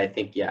them. But I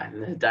think, yeah,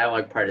 the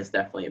dialogue part is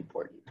definitely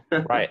important.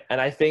 Right. And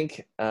I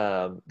think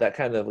that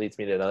kind of leads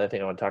me to another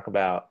thing I want to talk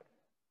about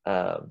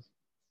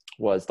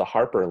was the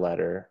Harper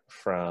letter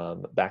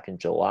from back in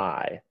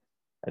July.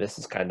 And this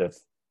is kind of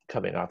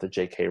coming off the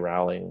J.K.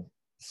 Rowling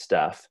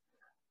stuff.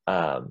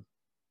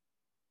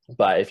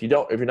 But if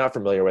you're not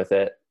familiar with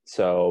it,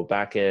 so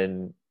back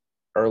in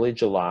early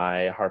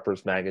July,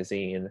 Harper's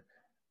Magazine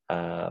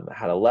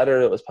had a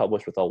letter that was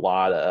published with a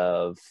lot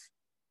of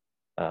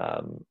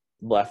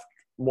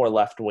more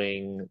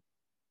left-wing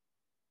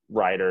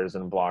writers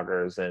and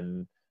bloggers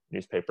and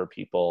newspaper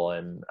people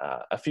and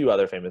a few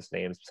other famous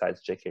names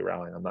besides J.K.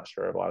 Rowling. I'm not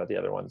sure of a lot of the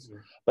other ones.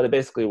 Mm-hmm. But it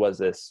basically was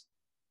this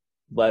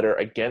letter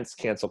against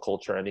cancel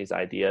culture and these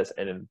ideas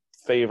and in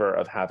favor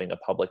of having a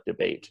public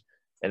debate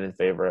and in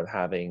favor of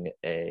having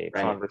a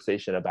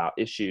conversation about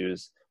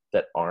issues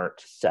that aren't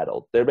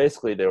settled. They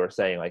were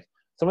saying like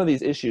some of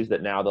these issues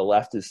that now the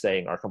left is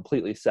saying are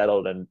completely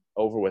settled and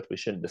over with, we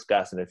shouldn't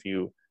discuss. And if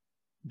you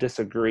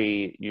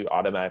disagree, you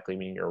automatically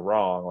mean you're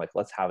wrong. Like,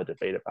 let's have a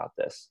debate about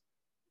this.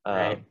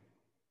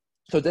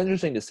 So it's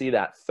interesting to see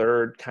that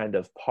third kind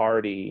of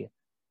party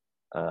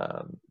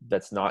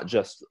that's not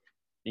just,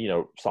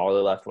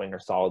 solidly left wing or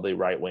solidly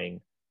right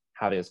wing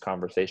having this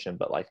conversation,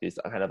 but like these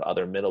kind of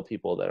other middle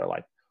people that are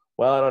like,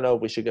 well, I don't know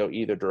if we should go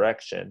either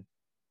direction.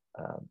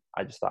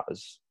 I just thought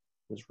was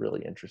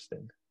really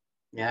interesting.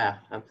 Yeah,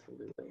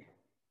 absolutely.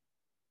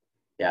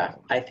 Yeah,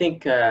 I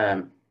think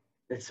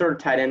it's sort of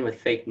tied in with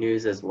fake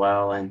news as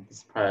well, and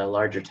it's probably a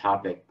larger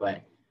topic,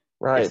 but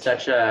it's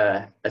such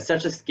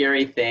a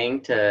scary thing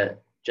to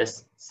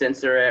just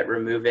censor it,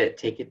 remove it,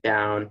 take it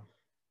down.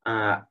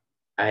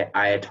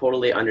 I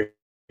totally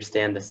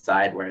understand the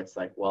side where it's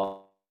like,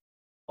 well,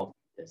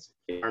 this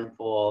is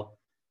harmful,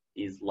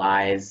 these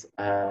lies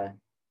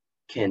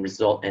can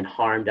result in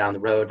harm down the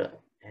road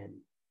and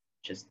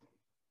just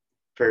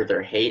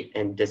further hate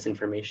and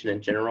disinformation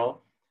in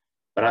general.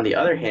 But on the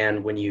other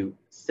hand, when you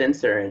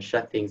censor and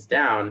shut things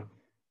down,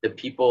 the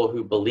people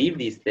who believe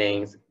these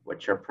things,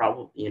 which are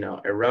probably,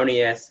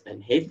 erroneous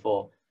and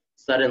hateful,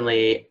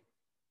 suddenly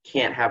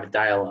can't have a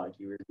dialogue.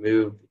 You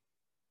remove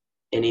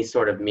any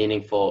sort of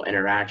meaningful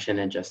interaction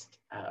and just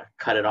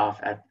cut it off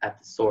at the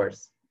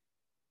source.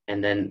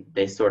 And then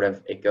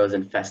it goes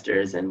and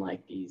festers in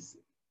like these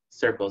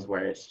circles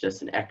where it's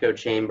just an echo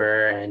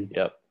chamber and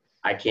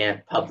I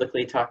can't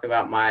publicly talk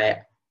about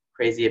my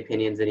crazy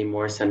opinions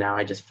anymore. So now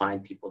I just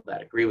find people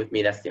that agree with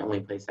me. That's the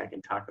only place I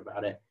can talk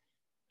about it.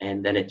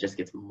 And then it just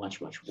gets much,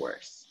 much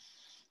worse.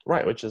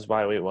 Right. Which is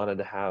why we wanted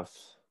to have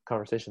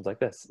conversations like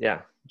this.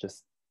 Yeah.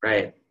 Just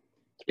right.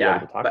 Yeah.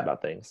 To talk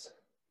about things.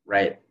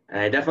 Right. And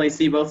I definitely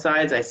see both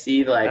sides. I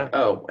see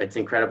oh, it's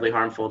incredibly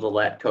harmful to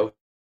let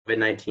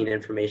COVID-19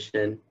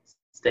 information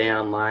stay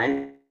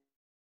online.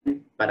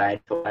 But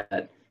I feel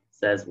that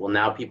says, well,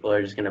 now people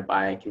are just going to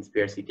buy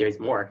conspiracy theories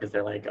more because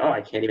they're like, oh,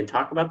 I can't even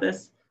talk about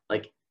this.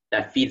 Like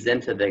that feeds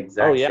into the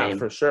exact same.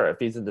 For sure. It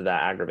feeds into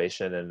that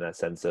aggravation and that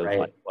sense of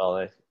like, well,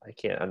 I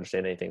can't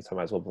understand anything, so I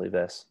might as well believe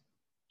this.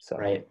 So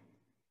right.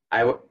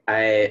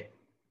 I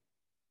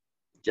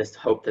just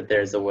hope that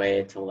there's a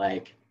way to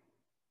like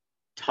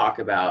talk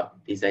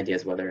about these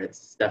ideas, whether it's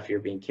stuff you're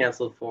being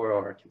canceled for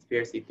or a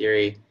conspiracy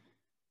theory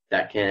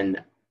that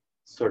can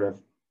sort of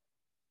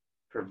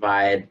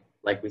provide,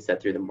 like we said,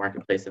 through the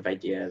marketplace of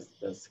ideas,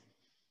 this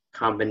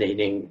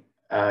combination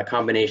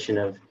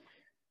of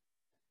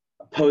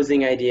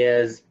opposing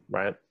ideas.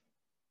 Right.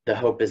 The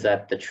hope is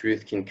that the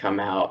truth can come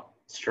out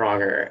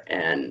stronger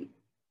and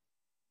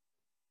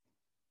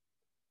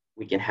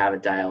we can have a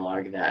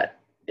dialogue that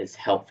is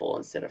helpful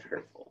instead of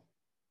hurtful.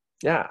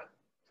 Yeah,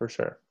 for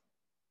sure.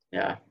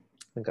 Yeah.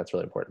 I think that's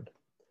really important.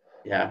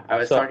 Yeah. I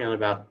was talking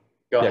about,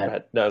 go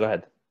ahead. No, go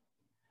ahead.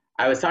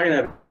 I was talking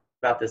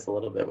about this a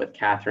little bit with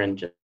Catherine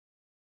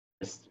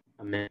just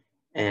a minute,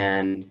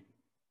 and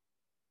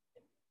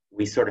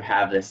we sort of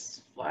have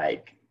this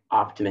like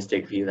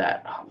optimistic view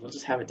that we'll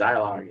just have a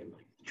dialogue and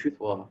like the truth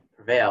will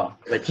prevail,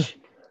 which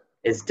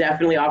is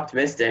definitely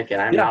optimistic,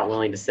 and I'm not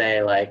willing to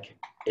say like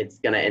it's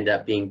going to end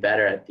up being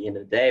better at the end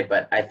of the day,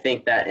 but I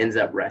think that ends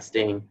up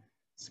resting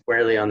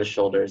squarely on the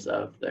shoulders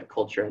of the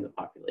culture and the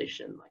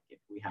population. Like if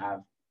we have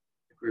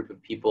a group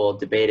of people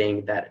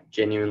debating that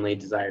genuinely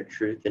desire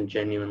truth and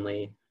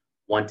genuinely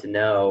want to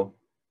know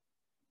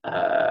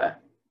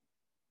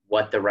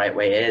what the right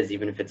way is,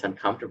 even if it's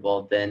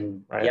uncomfortable,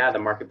 then the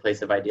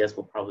marketplace of ideas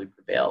will probably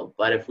prevail.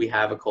 But if we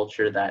have a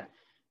culture that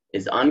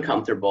is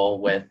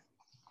uncomfortable with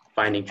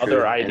finding truth,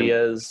 other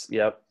ideas,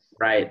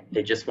 right,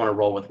 they just want to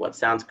roll with what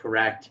sounds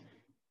correct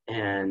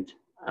and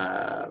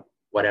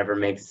whatever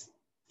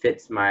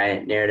fits my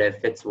narrative,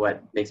 fits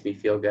what makes me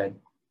feel good.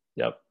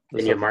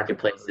 Then your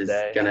marketplace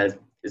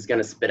is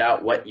gonna spit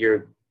out what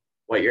you're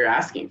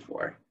asking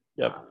for.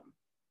 So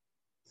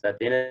at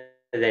the end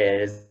of the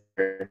day,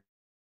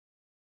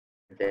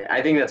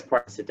 I think that's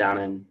part of sit down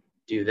and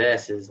do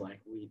this is like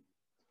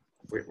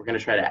we're going to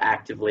try to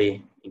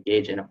actively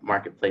engage in a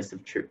marketplace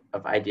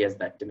of ideas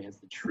that demands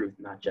the truth,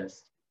 not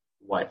just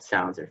what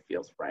sounds or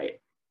feels right.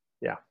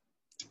 Yeah.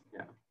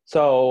 Yeah.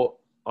 So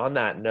on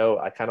that note,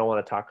 I kind of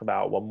want to talk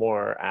about one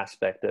more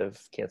aspect of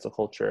cancel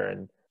culture,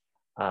 and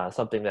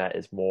something that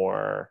is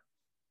more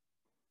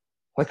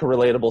like a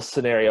relatable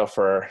scenario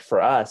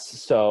for us.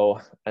 So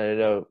I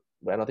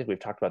don't think we've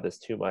talked about this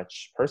too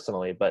much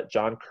personally, but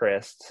John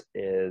Crist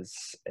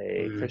is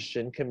a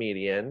Christian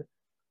comedian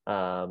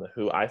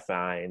who I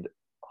find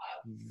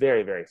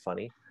very, very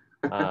funny.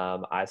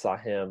 I saw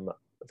him,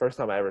 the first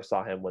time I ever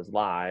saw him was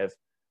live.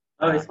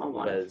 Oh, he's on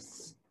live.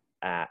 Was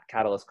at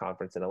Catalyst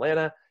Conference in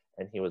Atlanta,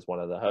 and he was one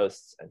of the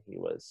hosts, and he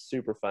was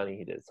super funny.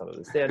 He did some of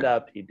his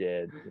stand-up. He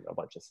did a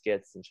bunch of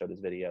skits and showed his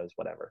videos,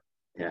 whatever.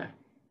 Yeah.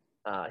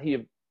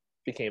 He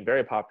became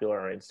very popular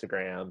on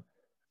Instagram.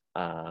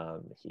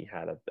 He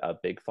had a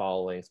big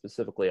following,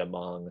 specifically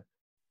among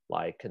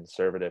like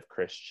conservative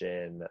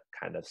Christian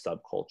kind of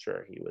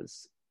subculture. He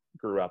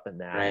grew up in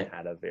that and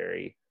had a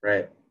very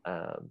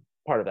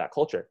part of that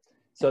culture.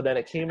 So then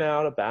it came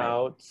out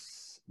about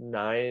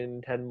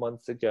 9-10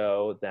 months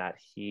ago that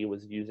he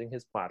was using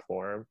his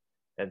platform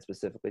and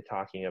specifically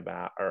talking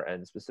about,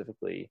 and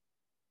specifically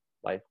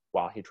like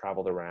while he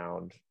traveled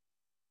around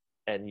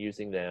and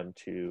using them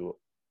to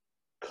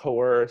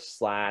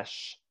coerce /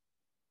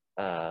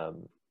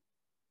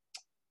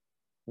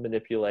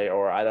 manipulate,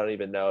 or I don't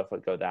even know if it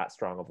would go that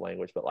strong of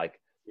language, but like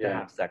to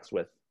have sex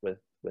with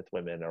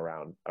women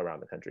around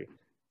the country.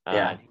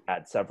 And he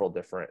had several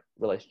different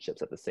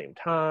relationships at the same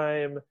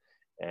time,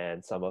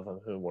 and some of them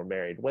whom were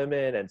married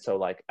women. And so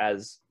like,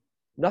 as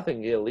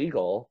nothing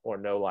illegal or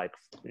no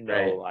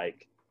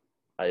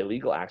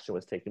illegal action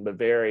was taken, but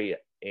very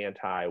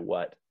anti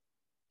what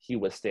he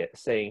was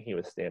saying he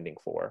was standing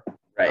for,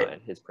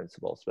 and his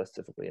principles,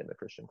 specifically in the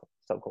Christian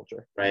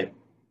subculture.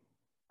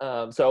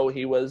 So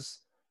he was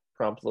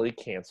promptly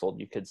canceled,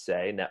 you could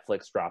say.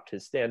 Netflix dropped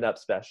his stand-up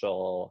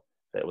special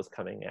that was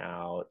coming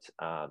out.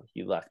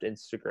 He left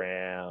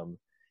Instagram.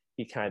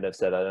 He kind of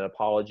said an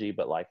apology,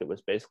 but like it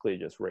was basically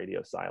just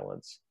radio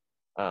silence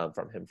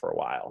from him for a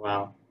while.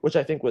 Wow. Which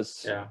I think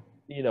was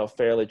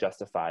fairly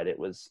justified. It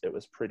was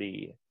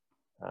pretty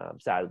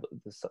sad,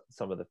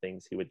 some of the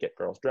things he would get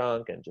girls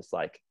drunk and just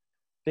like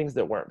things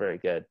that weren't very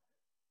good.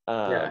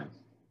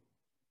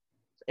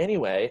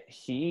 Anyway,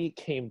 he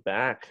came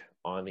back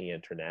on the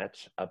internet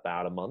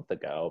about a month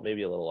ago,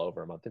 maybe a little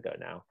over a month ago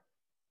now,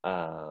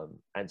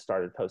 and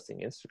started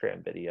posting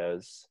Instagram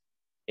videos.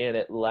 And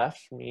it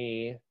left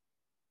me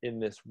in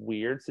this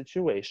weird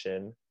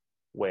situation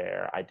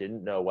where I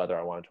didn't know whether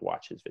I wanted to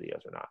watch his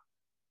videos or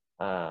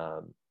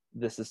not.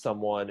 This is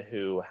someone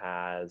who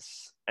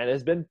has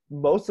been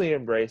mostly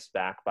embraced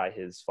back by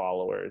his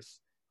followers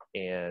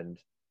and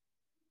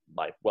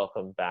like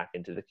welcomed back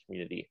into the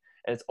community.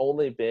 And it's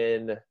only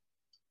been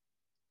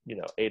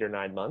 8 or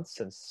 9 months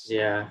since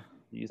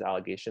these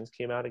allegations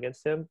came out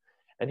against him,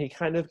 and he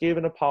kind of gave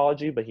an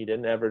apology, but he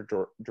didn't ever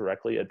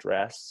directly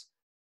address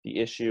the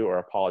issue or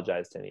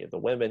apologize to any of the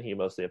women. He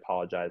mostly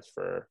apologized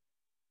for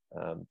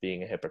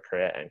being a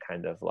hypocrite and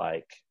kind of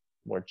like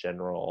more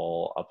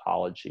general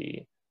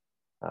apology.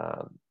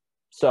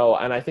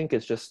 And I think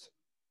it's just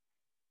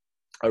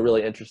a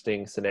really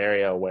interesting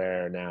scenario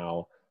where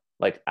now,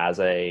 like as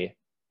a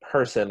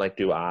person, like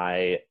do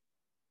I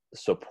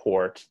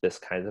support this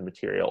kind of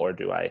material, or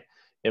do I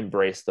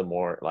embrace the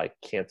more like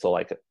cancel,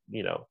 like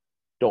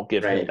don't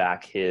give him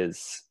back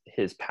his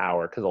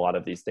power, because a lot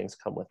of these things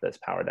come with this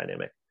power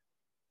dynamic.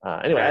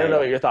 Anyway, I don't know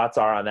what your thoughts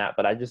are on that,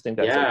 but I just think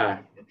that's a really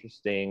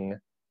interesting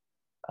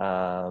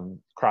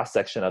cross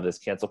section of this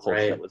cancel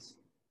culture that was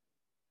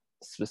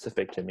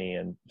specific to me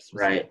and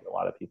specific to a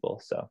lot of people.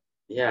 So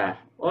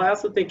well, I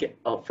also think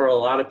for a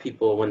lot of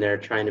people, when they're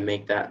trying to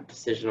make that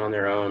decision on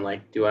their own,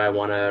 like, do I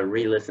want to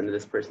re-listen to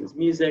this person's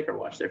music or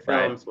watch their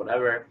films,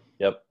 whatever.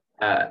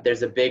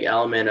 There's a big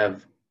element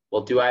of,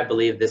 well, do I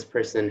believe this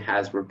person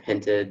has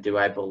repented? Do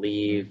I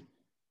believe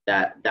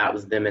that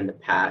was them in the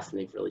past and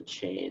they've really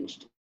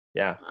changed?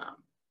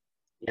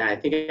 I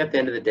think at the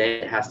end of the day,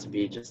 it has to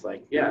be just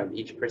like,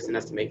 each person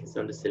has to make its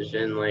own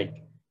decision.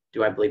 Like,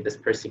 do I believe this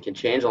person can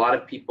change? A lot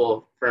of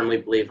people firmly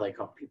believe like,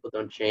 oh, people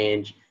don't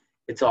change.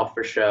 It's all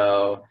for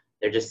show.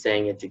 They're just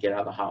saying it to get out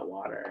of the hot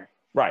water.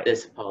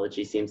 This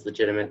apology seems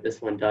legitimate.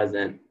 This one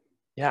doesn't.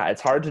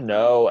 It's hard to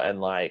know.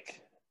 And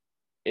like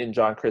in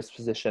John Crist's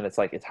position, it's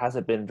like, it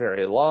hasn't been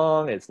very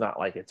long. It's not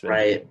like it's been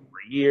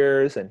for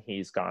years and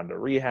he's gone to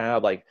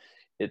rehab. Like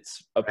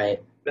it's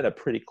been a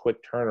pretty quick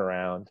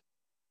turnaround.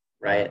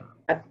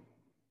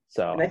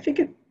 So and I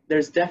think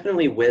there's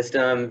definitely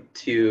wisdom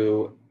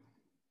to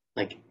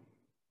like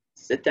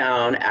sit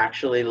down,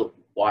 actually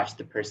watch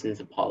the person's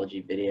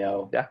apology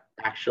video,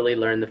 actually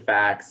learn the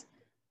facts.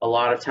 A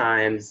lot of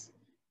times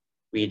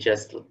we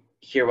just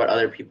hear what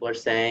other people are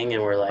saying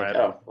and we're like,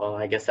 oh, well,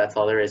 I guess that's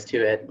all there is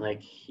to it.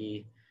 Like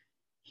he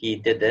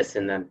did this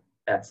and then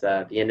that's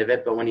the end of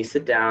it. But when you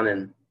sit down,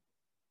 and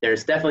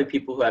there's definitely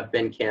people who have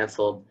been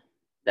canceled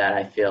that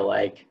I feel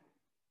like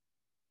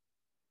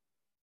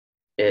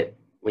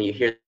when you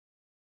hear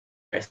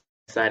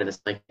side of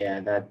this, like, yeah,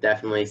 that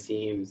definitely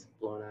seems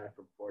blown out of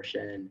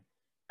proportion.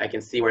 I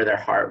can see where their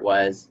heart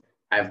was.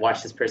 I've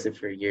watched this person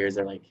for years.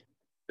 They're like,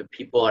 the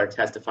people are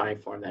testifying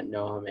for him that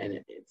know him,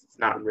 and it's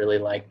not really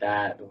like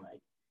that. Like,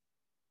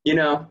 you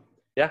know,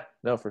 Yeah,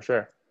 no, for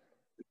sure.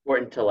 it's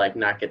important to like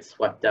not get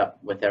swept up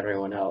with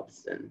everyone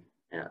else and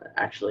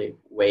actually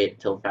wait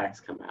till facts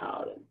come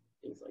out and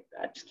things like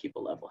that. Just keep a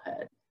level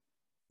head.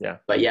 Yeah.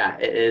 But yeah,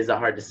 it is a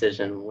hard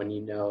decision when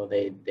you know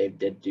they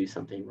did do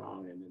something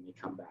wrong and then they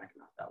come back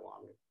not that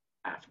long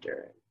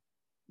after.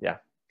 Yeah.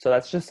 So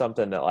that's just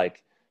something that,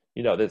 like,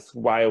 you know, that's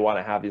why I want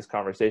to have these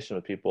conversations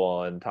with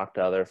people and talk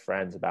to other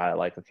friends about it.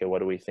 Like, okay, what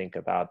do we think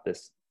about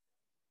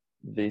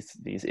these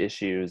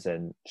issues,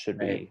 and should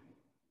we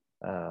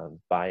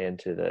buy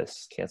into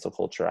this cancel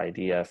culture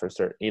idea for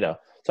certain, you know?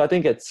 So I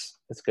think it's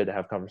good to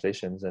have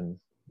conversations, and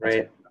that's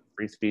Right. what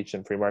free speech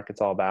and free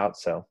market's all about.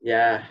 So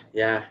Yeah,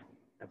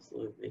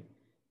 absolutely.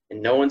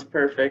 And no one's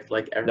perfect.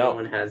 Like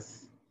everyone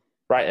has.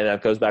 Right, and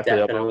that goes back to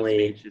the Obama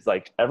Definitely. speech. It's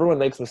like everyone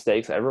makes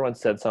mistakes. Everyone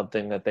said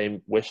something that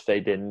they wish they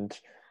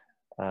didn't.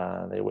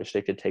 They wish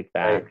they could take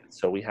back. Right.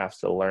 So we have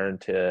to learn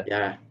to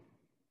Yeah.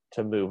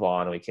 move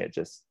on. We can't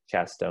just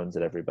cast stones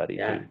at everybody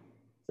Yeah. who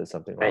says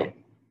something Right.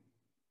 wrong.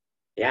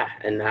 Yeah,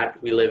 and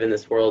that we live in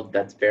this world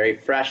that's very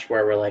fresh,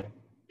 where we're like,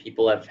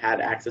 people have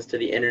had access to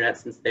the internet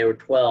since they were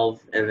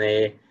 12, and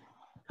they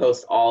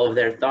post all of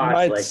their thoughts.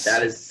 Right. Like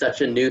that is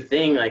such a new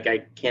thing. Like I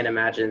can't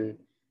imagine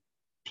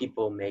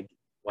people make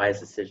wise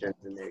decisions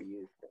in their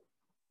youth.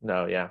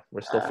 No, yeah,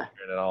 we're still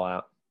figuring it all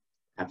out.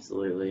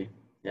 Absolutely.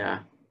 Yeah.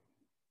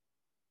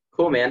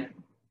 Cool, man.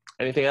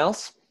 Anything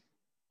else?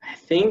 I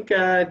think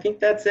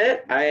that's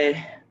it.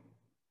 I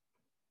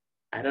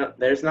don't.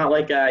 There's not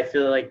like I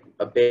feel like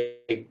a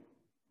big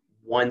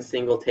one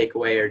single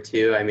takeaway or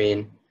two. I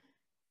mean,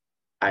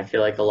 I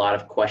feel like a lot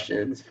of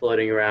questions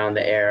floating around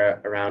the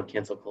air around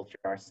cancel culture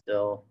are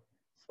still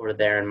sort of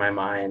there in my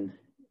mind.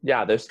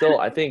 Yeah, there's still.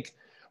 I think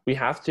we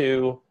have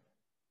to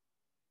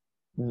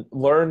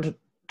learn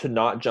to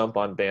not jump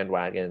on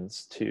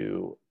bandwagons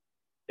to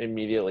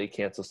immediately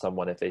cancel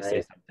someone if they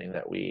say something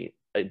that we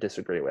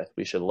disagree with.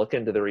 We should look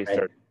into the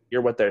research,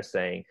 hear what they're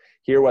saying,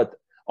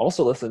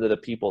 also listen to the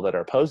people that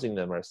are opposing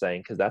them are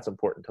saying, because that's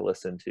important to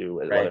listen to,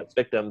 whether it's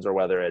victims or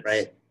whether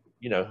it's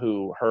you know,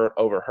 who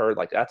overheard.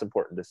 Like that's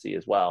important to see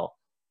as well.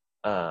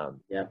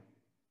 And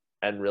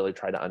really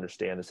try to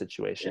understand the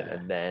situation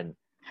and then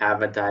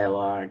have a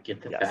dialogue,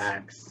 get the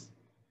facts.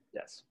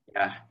 Yes.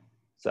 Yeah.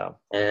 So.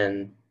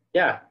 And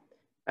yeah,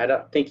 I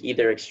don't think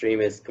either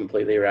extreme is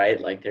completely right.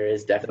 Like there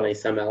is definitely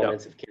some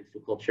elements of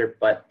cancel culture,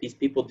 but these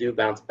people do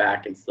bounce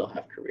back and still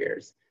have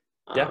careers.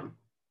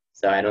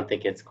 So I don't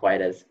think it's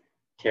quite as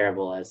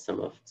terrible as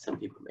some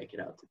people make it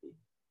out to be.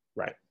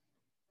 Right.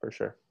 For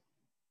sure.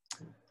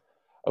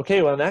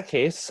 Okay, well, in that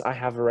case, I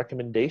have a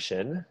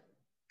recommendation.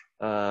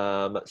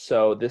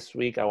 So this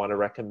week I want to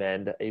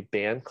recommend a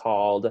band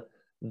called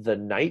The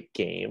Night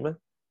Game.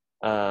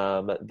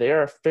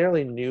 They're a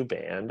fairly new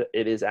band.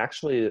 It is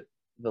actually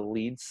the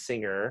lead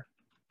singer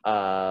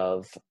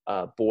of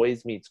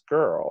Boys Meets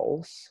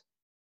Girls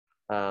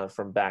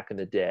from back in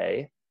the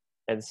day.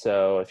 And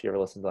so if you ever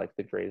listen to like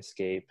the Great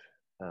Escape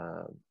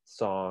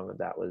song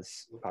that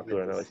was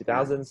popular in the early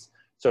 2000s,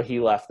 so he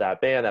left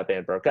that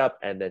band broke up,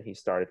 and then he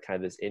started kind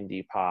of this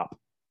indie pop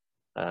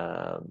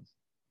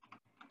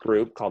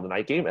group called The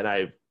Night Game.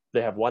 And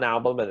they have one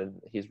album,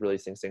 and he's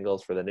releasing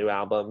singles for the new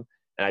album.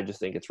 And I just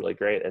think it's really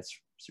great. It's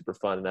super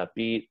fun and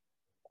upbeat.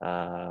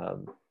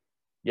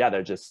 Yeah,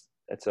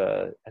 it's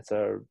a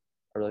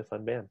really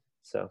fun band.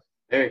 So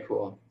very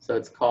cool. So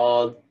it's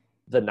called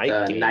The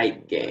Night Game.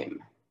 Night Game.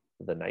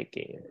 The Night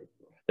Game.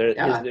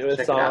 His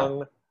newest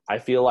song, I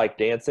Feel Like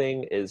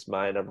Dancing, is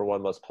my number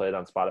one most played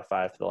on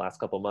Spotify for the last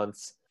couple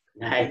months.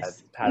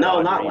 Nice.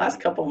 No, not last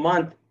couple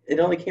months. It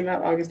only came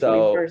out August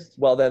 21st.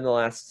 Well, then the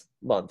last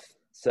month.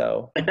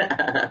 So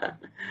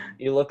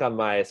you look on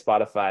my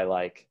Spotify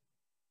like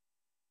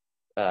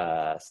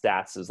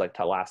stats is like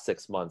the last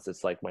 6 months.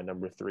 It's like my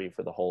number 3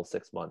 for the whole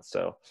 6 months.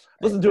 So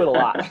listen to it a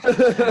lot.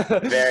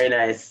 Very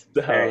nice.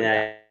 Very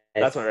nice.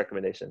 That's my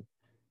recommendation.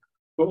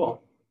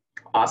 Cool.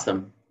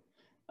 Awesome.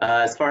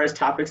 As far as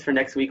topics for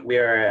next week, we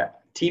are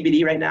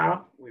TBD right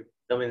now. We're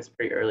filming this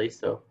pretty early,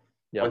 so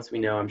once we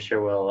know, I'm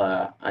sure we'll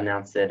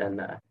announce it in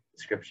the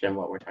description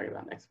what we're talking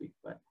about next week.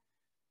 But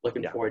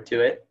looking forward to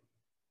it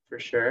for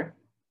sure.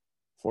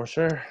 For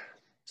sure.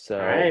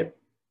 So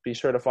be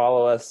sure to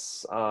follow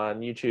us on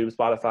YouTube,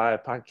 Spotify,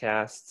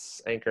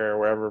 podcasts, Anchor,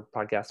 wherever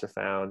podcasts are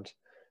found.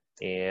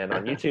 And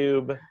on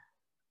YouTube,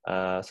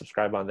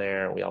 subscribe on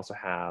there. We also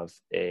have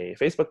a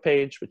Facebook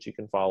page, which you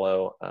can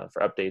follow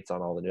for updates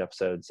on all the new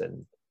episodes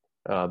and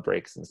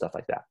breaks and stuff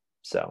like that.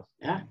 So,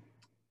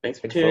 thanks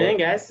for tuning in,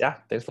 guys. Yeah,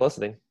 thanks for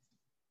listening.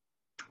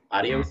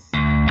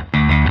 Adios.